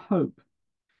of hope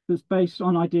that's based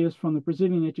on ideas from the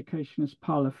Brazilian educationist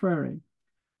Paulo Freire,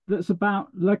 that's about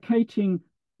locating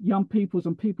young people's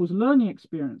and people's learning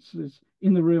experiences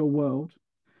in the real world,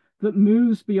 that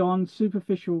moves beyond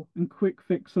superficial and quick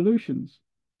fix solutions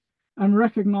and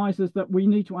recognizes that we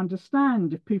need to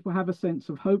understand if people have a sense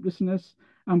of hopelessness,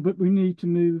 and but we need to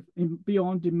move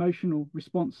beyond emotional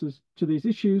responses to these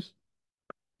issues.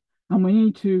 And we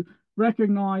need to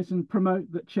recognize and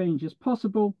promote that change is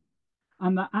possible,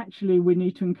 and that actually we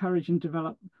need to encourage and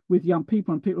develop with young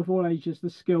people and people of all ages the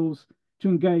skills to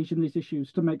engage in these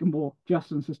issues to make a more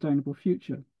just and sustainable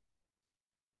future.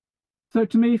 So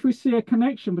to me, if we see a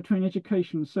connection between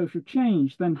education and social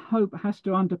change, then hope has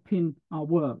to underpin our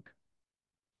work.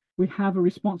 We have a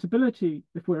responsibility,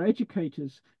 if we're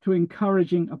educators, to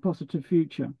encouraging a positive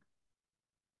future.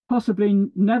 Possibly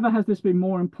never has this been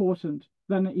more important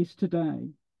than it is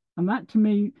today. And that to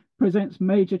me presents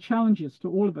major challenges to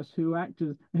all of us who are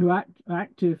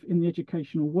active in the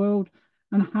educational world.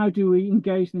 And how do we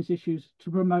engage in these issues to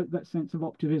promote that sense of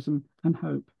optimism and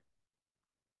hope?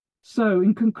 So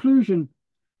in conclusion,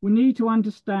 we need to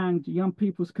understand young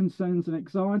people's concerns and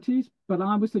anxieties, but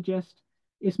I would suggest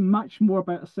it's much more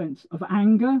about a sense of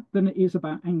anger than it is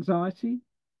about anxiety.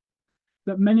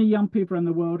 That many young people in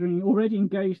the world are already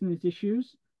engaged in these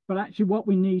issues, but actually what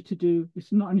we need to do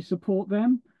is not only support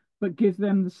them, but give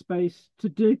them the space to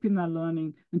deepen their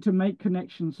learning and to make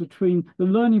connections between the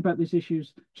learning about these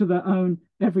issues to their own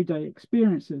everyday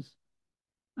experiences.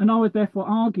 And I would therefore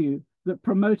argue that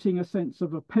promoting a sense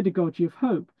of a pedagogy of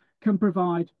hope can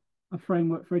provide a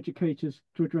framework for educators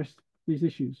to address these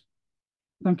issues.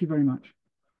 Thank you very much.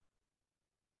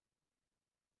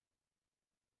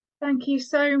 Thank you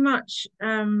so much,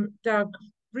 Doug.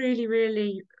 Really,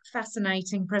 really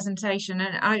fascinating presentation.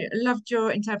 And I loved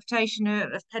your interpretation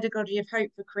of pedagogy of hope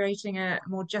for creating a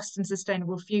more just and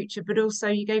sustainable future, but also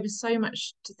you gave us so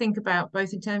much to think about,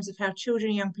 both in terms of how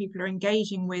children and young people are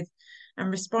engaging with and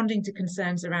responding to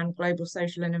concerns around global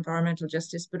social and environmental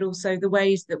justice, but also the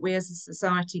ways that we as a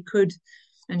society could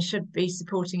and should be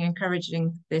supporting and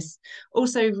encouraging this.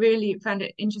 Also really found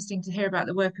it interesting to hear about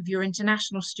the work of your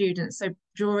international students, so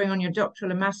drawing on your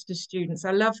doctoral and master's students.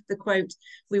 I loved the quote,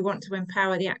 "We want to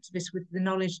empower the activists with the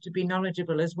knowledge to be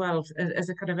knowledgeable as well." As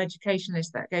a kind of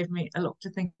educationalist, that gave me a lot to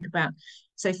think about.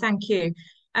 So thank you.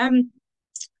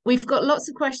 We've got lots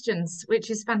of questions, which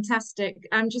is fantastic.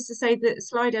 Just to say that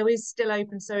Slido is still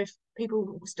open, so if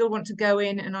people still want to go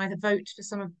in and either vote for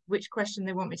some of which question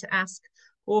they want me to ask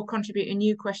or contribute a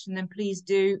new question, then please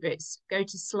do. It's go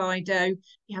to Slido if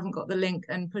you haven't got the link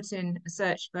and put in a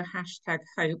search for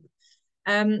 #hope.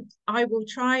 I will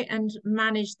try and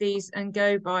manage these and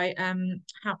go by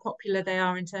how popular they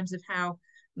are in terms of how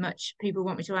much people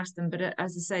want me to ask them. But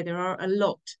as I say, there are a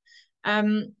lot. So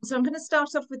I'm going to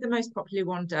start off with the most popular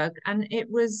one, Doug, and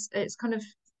it's kind of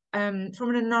from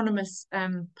an anonymous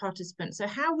participant. So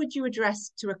how would you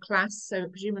address to a class, so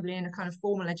presumably in a kind of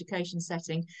formal education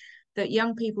setting, that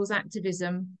young people's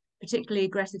activism, particularly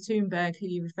Greta Thunberg, who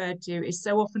you referred to, is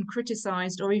so often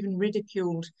criticised or even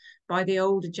ridiculed by the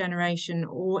older generation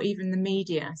or even the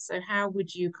media? So how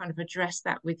would you kind of address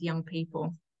that with young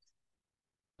people?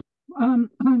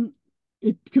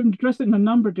 it can address it in a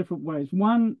number of different ways.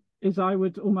 One is I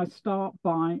would almost start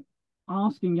by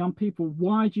asking young people,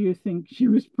 why do you think she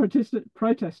was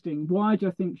protesting? Why do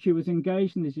you think she was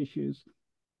engaged in these issues?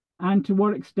 And to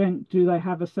what extent do they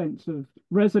have a sense of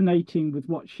resonating with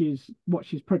what she's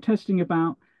protesting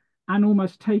about, and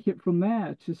almost take it from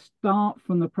there to start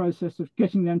from the process of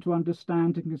getting them to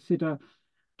understand and consider,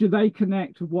 do they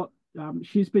connect with what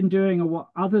she's been doing or what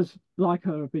others like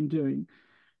her have been doing?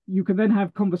 You can then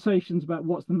have conversations about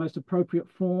what's the most appropriate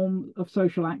form of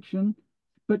social action.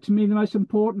 But to me, the most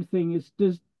important thing is,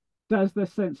 does their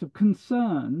sense of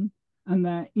concern and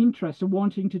their interest of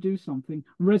wanting to do something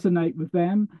resonate with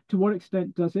them? To what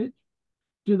extent does it?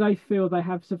 Do they feel they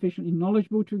have sufficiently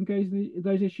knowledgeable to engage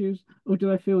those issues, or do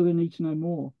they feel they need to know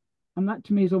more? And that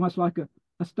to me is almost like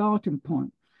a starting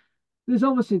point. There's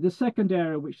obviously the second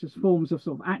area, which is forms of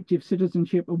sort of active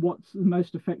citizenship and what's the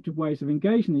most effective ways of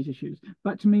engaging these issues.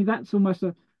 But to me, that's almost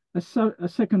a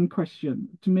second question.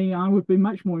 To me, I would be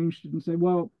much more interested in say,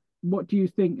 well, what do you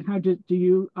think?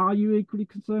 Are you equally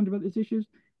concerned about these issues?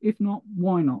 If not,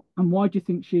 why not? And why do you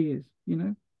think she is?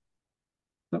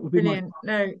 That would be brilliant.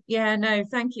 No,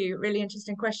 thank you. Really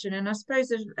interesting question. And I suppose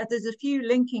there's a few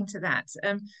linking to that.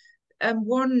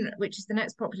 One, which is the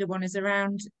next popular one, is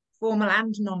around formal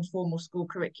and non-formal school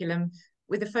curriculum,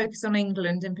 with a focus on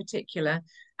England in particular.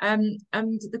 And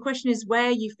the question is where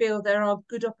you feel there are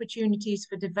good opportunities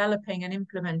for developing and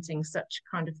implementing such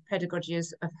kind of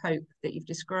pedagogies of hope that you've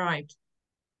described.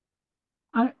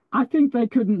 I think they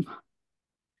couldn't.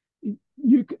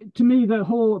 To me, the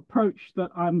whole approach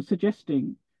that I'm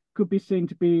suggesting could be seen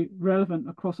to be relevant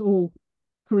across all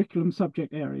curriculum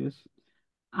subject areas.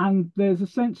 And there's a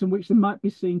sense in which they might be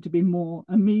seen to be more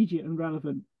immediate and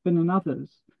relevant than in others.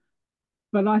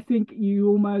 But I think you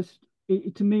almost,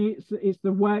 to me, it's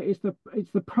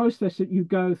the process that you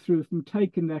go through from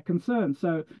taking their concern.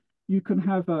 So you can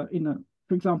have for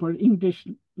example, an English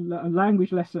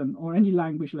language lesson or any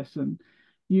language lesson.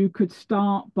 You could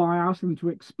start by asking them to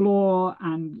explore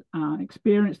and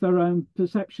experience their own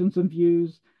perceptions and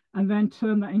views, and then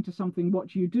turn that into something. What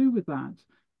do you do with that?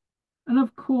 And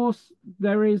of course,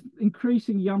 there is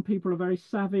increasing young people are very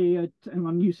savvy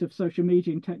on use of social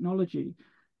media and technology.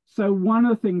 So one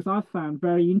of the things I've found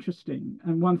very interesting,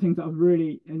 and one thing that have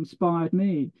really inspired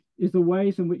me, is the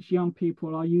ways in which young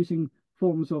people are using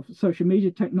forms of social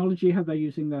media technology, how they're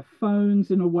using their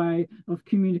phones in a way of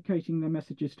communicating their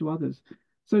messages to others.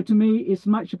 So to me, it's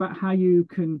much about how you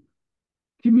can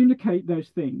communicate those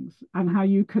things and how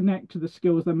you connect to the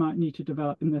skills they might need to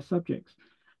develop in their subjects.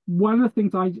 One of the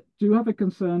things I do have a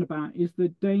concern about is the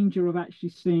danger of actually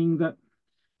seeing that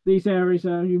these areas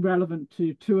are only relevant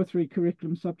to 2 or 3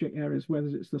 curriculum subject areas, whether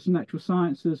it's the natural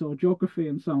sciences or geography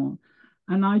and so on.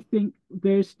 And I think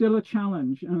there's still a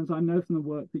challenge, and as I know from the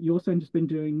work that your centre's been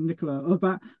doing, Nicola,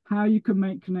 about how you can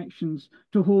make connections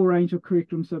to a whole range of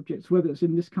curriculum subjects, whether it's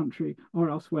in this country or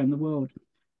elsewhere in the world.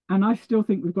 And I still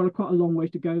think we've got quite a long way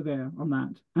to go there on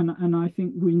that. And I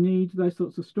think we need those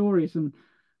sorts of stories. And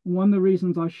one of the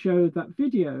reasons I showed that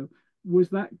video was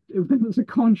that it was a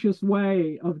conscious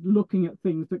way of looking at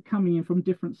things that coming in from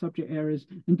different subject areas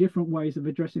and different ways of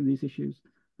addressing these issues.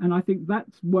 And I think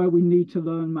that's where we need to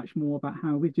learn much more about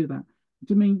how we do that.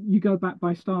 To me, you go back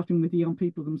by starting with the young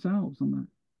people themselves on that.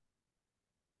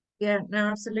 Yeah, no,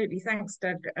 absolutely. Thanks,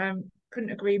 Doug.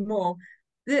 Couldn't agree more.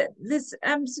 There's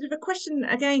sort of a question,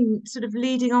 again, sort of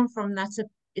leading on from that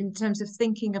in terms of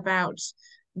thinking about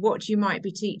what you might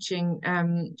be teaching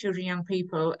children, young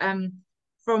people.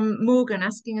 From Morgan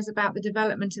asking us about the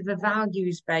development of a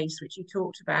values base, which you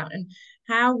talked about, and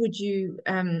how would you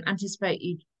anticipate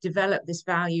you develop this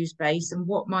values base, and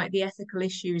what might the ethical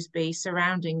issues be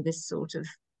surrounding this sort of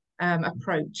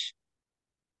approach?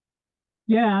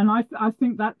 Yeah, and I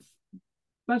think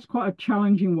that's quite a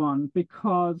challenging one,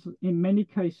 because in many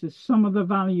cases, some of the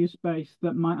values base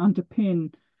that might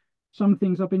underpin some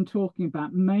things I've been talking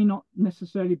about may not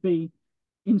necessarily be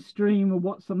in stream with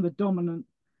what some of the dominant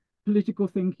political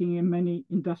thinking in many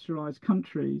industrialized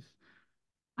countries.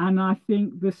 And I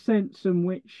think the sense in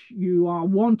which you are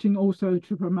wanting also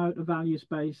to promote a values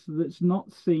base that's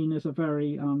not seen as a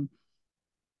very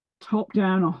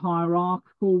top-down or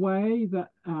hierarchical way, that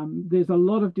there's a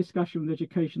lot of discussion with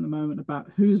education at the moment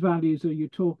about whose values are you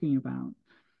talking about.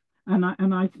 And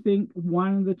I think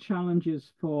one of the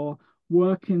challenges for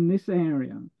work in this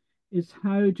area is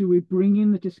how do we bring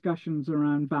in the discussions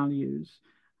around values,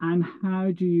 and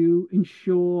how do you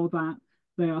ensure that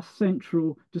they are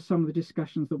central to some of the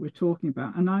discussions that we're talking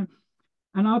about.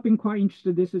 And I've been quite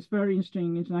interested in this very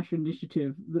interesting international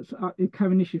initiative that's a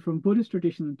co-initiative from Buddhist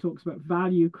tradition that talks about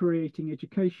value creating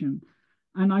education.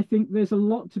 And I think there's a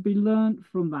lot to be learned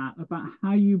from that about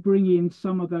how you bring in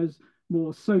some of those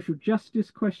more social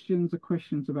justice questions or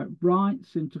questions about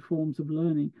rights into forms of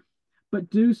learning, but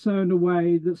do so in a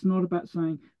way that's not about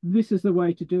saying this is the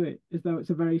way to do it, as though it's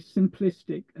a very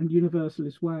simplistic and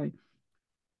universalist way.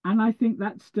 And I think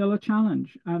that's still a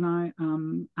challenge.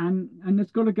 And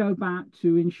it's got to go back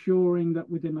to ensuring that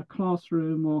within a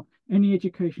classroom or any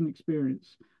education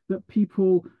experience, that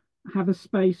people have a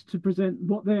space to present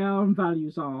what their own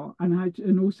values are,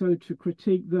 and also to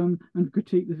critique them and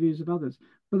critique the views of others.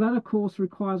 But that, of course,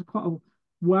 requires quite a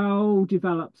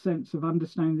well-developed sense of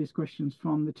understanding these questions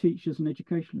from the teachers and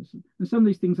educationalists. And some of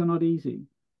these things are not easy.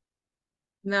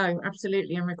 No,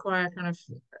 absolutely, and require kind of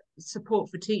support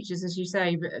for teachers, as you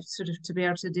say, but sort of to be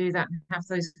able to do that and have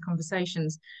those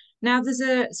conversations. Now, there's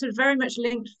a sort of very much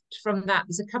linked from that.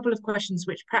 There's a couple of questions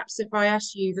which perhaps if I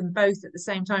ask you them both at the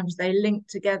same time, because they link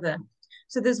together.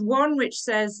 So there's one which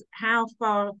says, how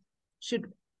far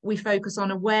should we focus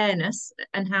on awareness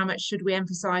and how much should we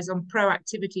emphasize on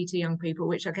proactivity to young people,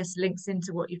 which I guess links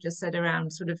into what you've just said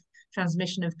around sort of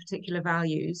transmission of particular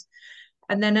values.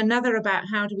 And then another about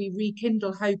how do we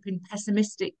rekindle hope in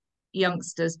pessimistic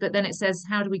youngsters, but then it says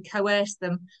how do we coerce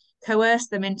them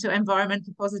into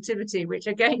environmental positivity, which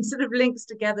again sort of links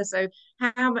together. So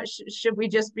how much should we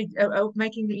just be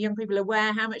making young people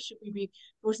aware? How much should we be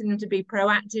forcing them to be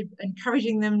proactive,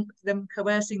 encouraging them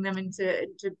coercing them into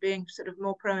being sort of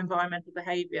more pro-environmental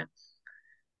behavior?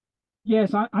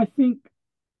 Yes, I think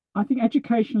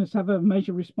educationalists have a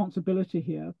major responsibility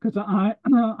here, because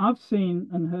I've seen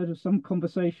and heard of some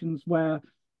conversations where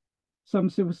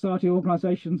some civil society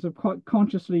organizations have quite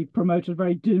consciously promoted a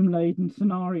very doom-laden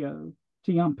scenario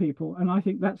to young people. And I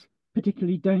think that's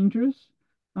particularly dangerous,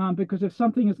 because if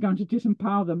something is going to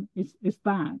disempower them, it's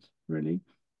that, really.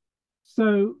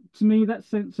 So to me, that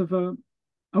sense of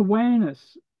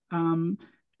awareness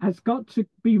has got to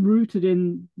be rooted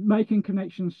in making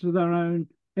connections to their own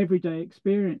everyday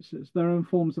experiences, their own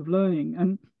forms of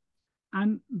learning.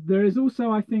 And there is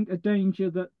also, I think, a danger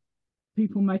that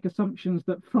people make assumptions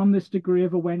that from this degree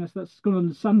of awareness, that's going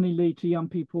to suddenly lead to young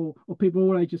people or people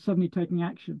all ages suddenly taking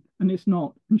action. And it's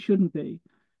not and shouldn't be.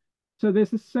 So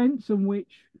there's a sense in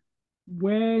which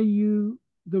the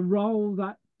role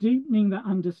that deepening that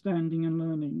understanding and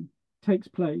learning takes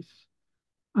place,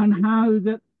 and how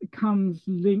that becomes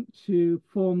linked to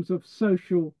forms of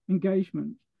social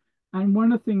engagement. And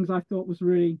one of the things I thought was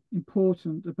really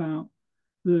important about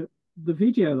the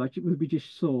video that we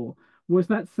just saw was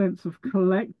that sense of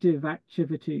collective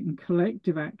activity and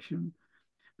collective action.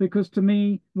 Because to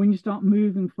me, when you start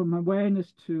moving from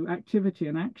awareness to activity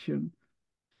and action,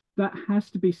 that has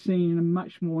to be seen in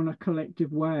much more in a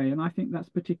collective way. And I think that's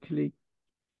particularly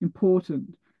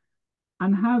important.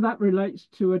 And how that relates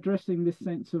to addressing this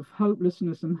sense of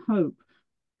hopelessness and hope,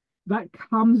 that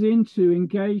comes into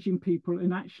engaging people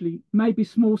in actually maybe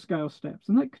small scale steps.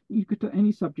 And that you could do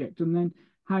any subject, and then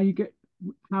how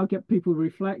get people to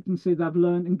reflect and see they've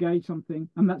learned, engage something,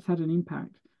 and that's had an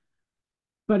impact.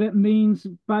 But it means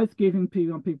both giving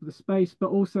people the space, but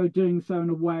also doing so in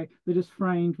a way that is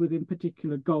framed within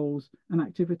particular goals and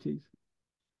activities.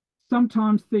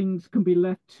 Sometimes things can be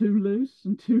left too loose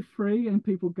and too free, and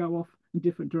people go off in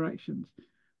different directions.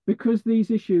 Because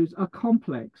these issues are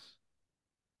complex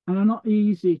and are not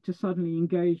easy to suddenly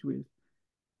engage with,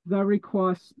 they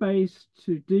require space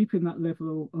to deepen that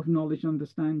level of knowledge and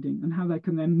understanding, and how they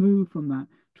can then move from that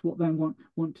to what they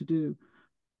want to do.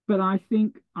 But I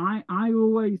think I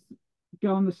always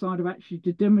go on the side of actually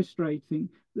demonstrating,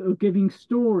 or giving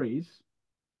stories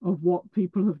of what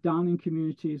people have done in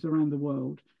communities around the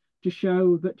world to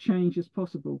show that change is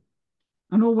possible.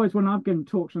 And always when I've given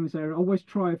talks on this area, I always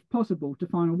try, if possible, to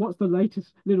find what's the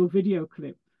latest little video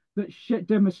clip that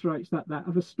demonstrates that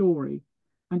of a story.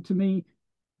 And to me,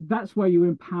 that's where you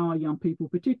empower young people,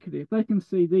 particularly if they can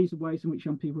see these ways in which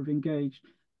young people have engaged,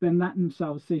 then that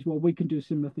themselves sees, well, we can do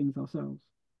similar things ourselves.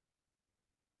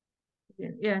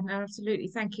 Yeah, no, absolutely.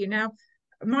 Thank you. Now,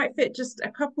 I might fit just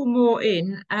a couple more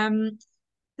in.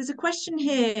 There's a question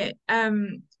here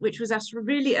which was asked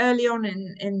really early on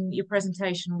in your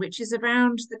presentation, which is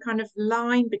around the kind of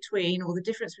line between, or the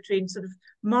difference between, sort of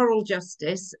moral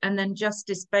justice and then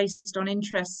justice based on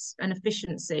interests and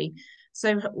efficiency.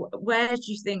 So where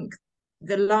do you think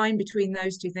the line between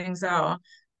those two things are,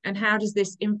 and how does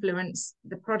this influence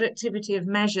the productivity of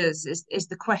measures is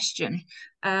the question.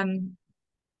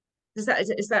 Does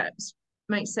that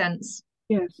make sense?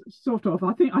 Yes, sort of.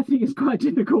 I think it's quite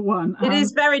a difficult one. It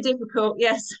is very difficult,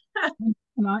 yes.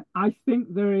 And I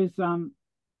think there is a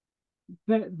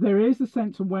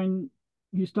sense of when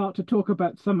you start to talk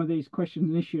about some of these questions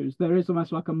and issues, there is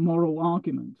almost like a moral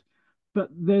argument. but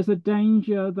there's a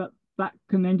danger that that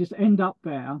can then just end up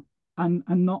there and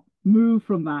not move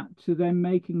from that to then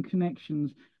making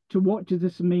connections to what does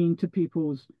this mean to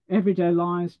people's everyday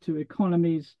lives, to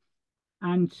economies,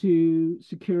 and to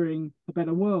securing a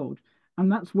better world.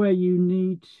 And that's where you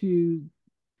need to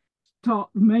start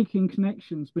making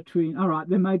connections between, all right,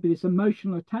 there may be this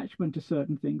emotional attachment to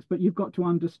certain things, but you've got to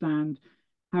understand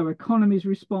how economies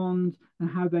respond and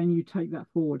how then you take that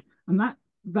forward. And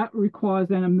that requires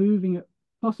then a moving it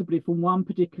possibly from one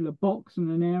particular box in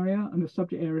an area and a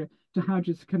subject area to how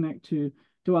to connect to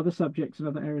other subjects and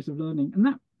other areas of learning. And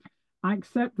that I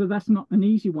accept that that's not an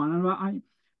easy one. And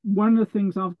one of the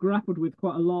things I've grappled with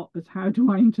quite a lot is how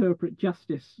do I interpret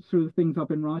justice through the things I've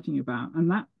been writing about.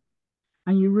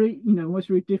 And you read,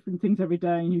 always read different things every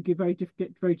day, and you get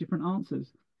very different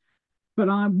answers. But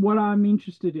what I'm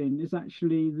interested in is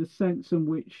actually the sense in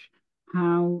which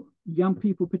how young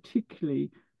people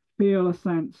particularly feel a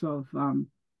sense of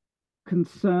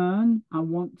concern and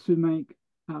want to make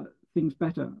things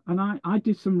better. And I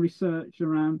did some research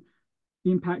around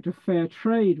the impact of fair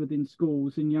trade within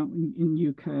schools in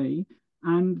UK,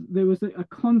 and there was a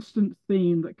constant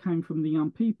theme that came from the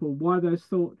young people. Why they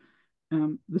thought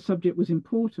the subject was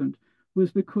important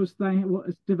was because they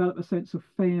developed a sense of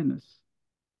fairness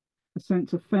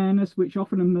which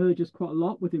often emerges quite a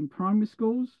lot within primary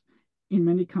schools in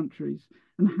many countries,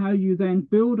 and how you then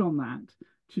build on that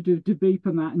to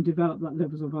deepen that and develop that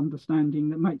levels of understanding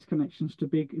that makes connections to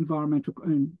big environmental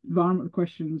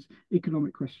questions,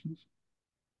 economic questions.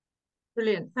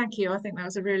 Brilliant, thank you. I think that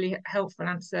was a really helpful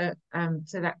answer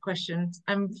to that question.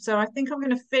 So I think I'm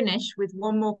going to finish with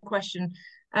one more question,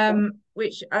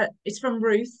 which is from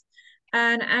Ruth.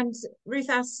 And Ruth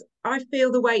asks, I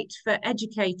feel the weight for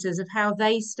educators of how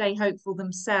they stay hopeful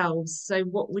themselves. So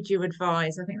what would you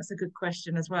advise? I think that's a good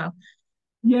question as well.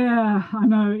 Yeah, I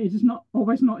know it is not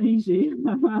always not easy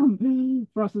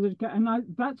for us as educators.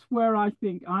 And that's where I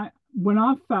think when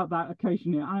I've felt that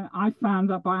occasionally, I found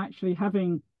that by actually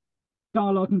having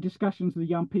dialogue and discussions with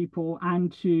young people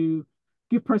and to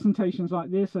give presentations like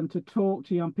this and to talk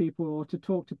to young people or to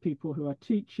talk to people who are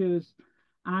teachers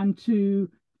and to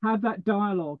have that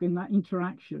dialogue and that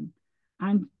interaction,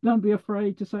 and don't be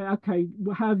afraid to say, okay,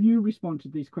 well, how have you responded to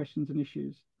these questions and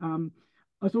issues?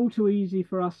 It's all too easy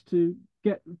for us to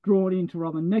get drawn into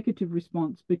rather negative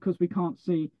response because we can't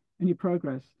see any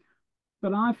progress.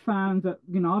 But I've found that,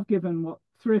 I've given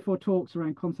 3 or 4 talks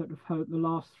around concept of hope the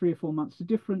last 3 or 4 months to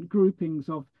different groupings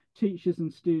of teachers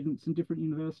and students in different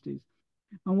universities.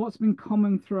 And what's been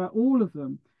common throughout all of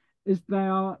them is they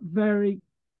are very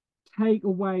take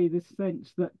away this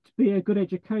sense that to be a good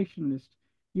educationalist,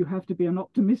 you have to be an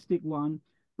optimistic one,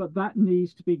 but that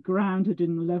needs to be grounded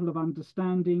in the level of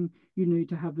understanding. You need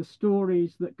to have the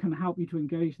stories that can help you to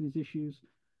engage these issues,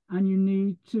 and you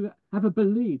need to have a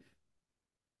belief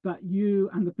that you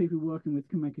and the people you're working with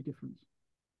can make a difference.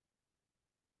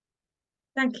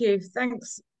 Thank you.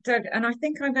 Thanks, Doug. And I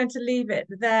think I'm going to leave it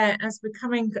there as we're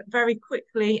coming very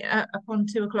quickly upon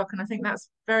 2 o'clock. And I think that's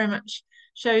very much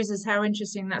shows us how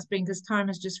interesting that's been because time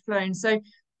has just flown. So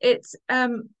it's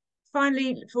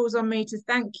finally falls on me to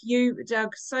thank you,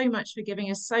 Doug, so much for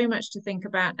giving us so much to think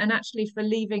about and actually for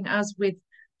leaving us with,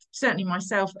 certainly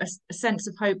myself, a sense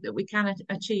of hope that we can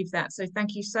achieve that. So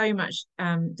thank you so much,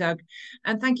 Doug.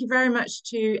 And thank you very much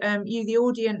to you, the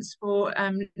audience, for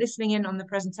listening in on the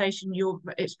presentation.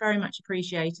 It's very much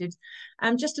appreciated.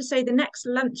 Just to say, the next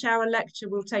lunch hour lecture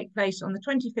will take place on the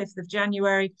 25th of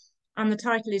January. And the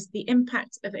title is The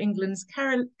Impact of England's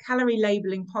Calorie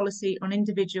Labelling Policy on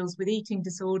Individuals with Eating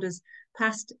Disorders,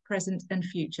 Past, Present and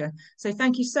Future. So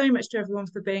thank you so much to everyone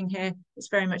for being here. It's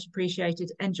very much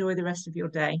appreciated. Enjoy the rest of your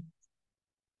day.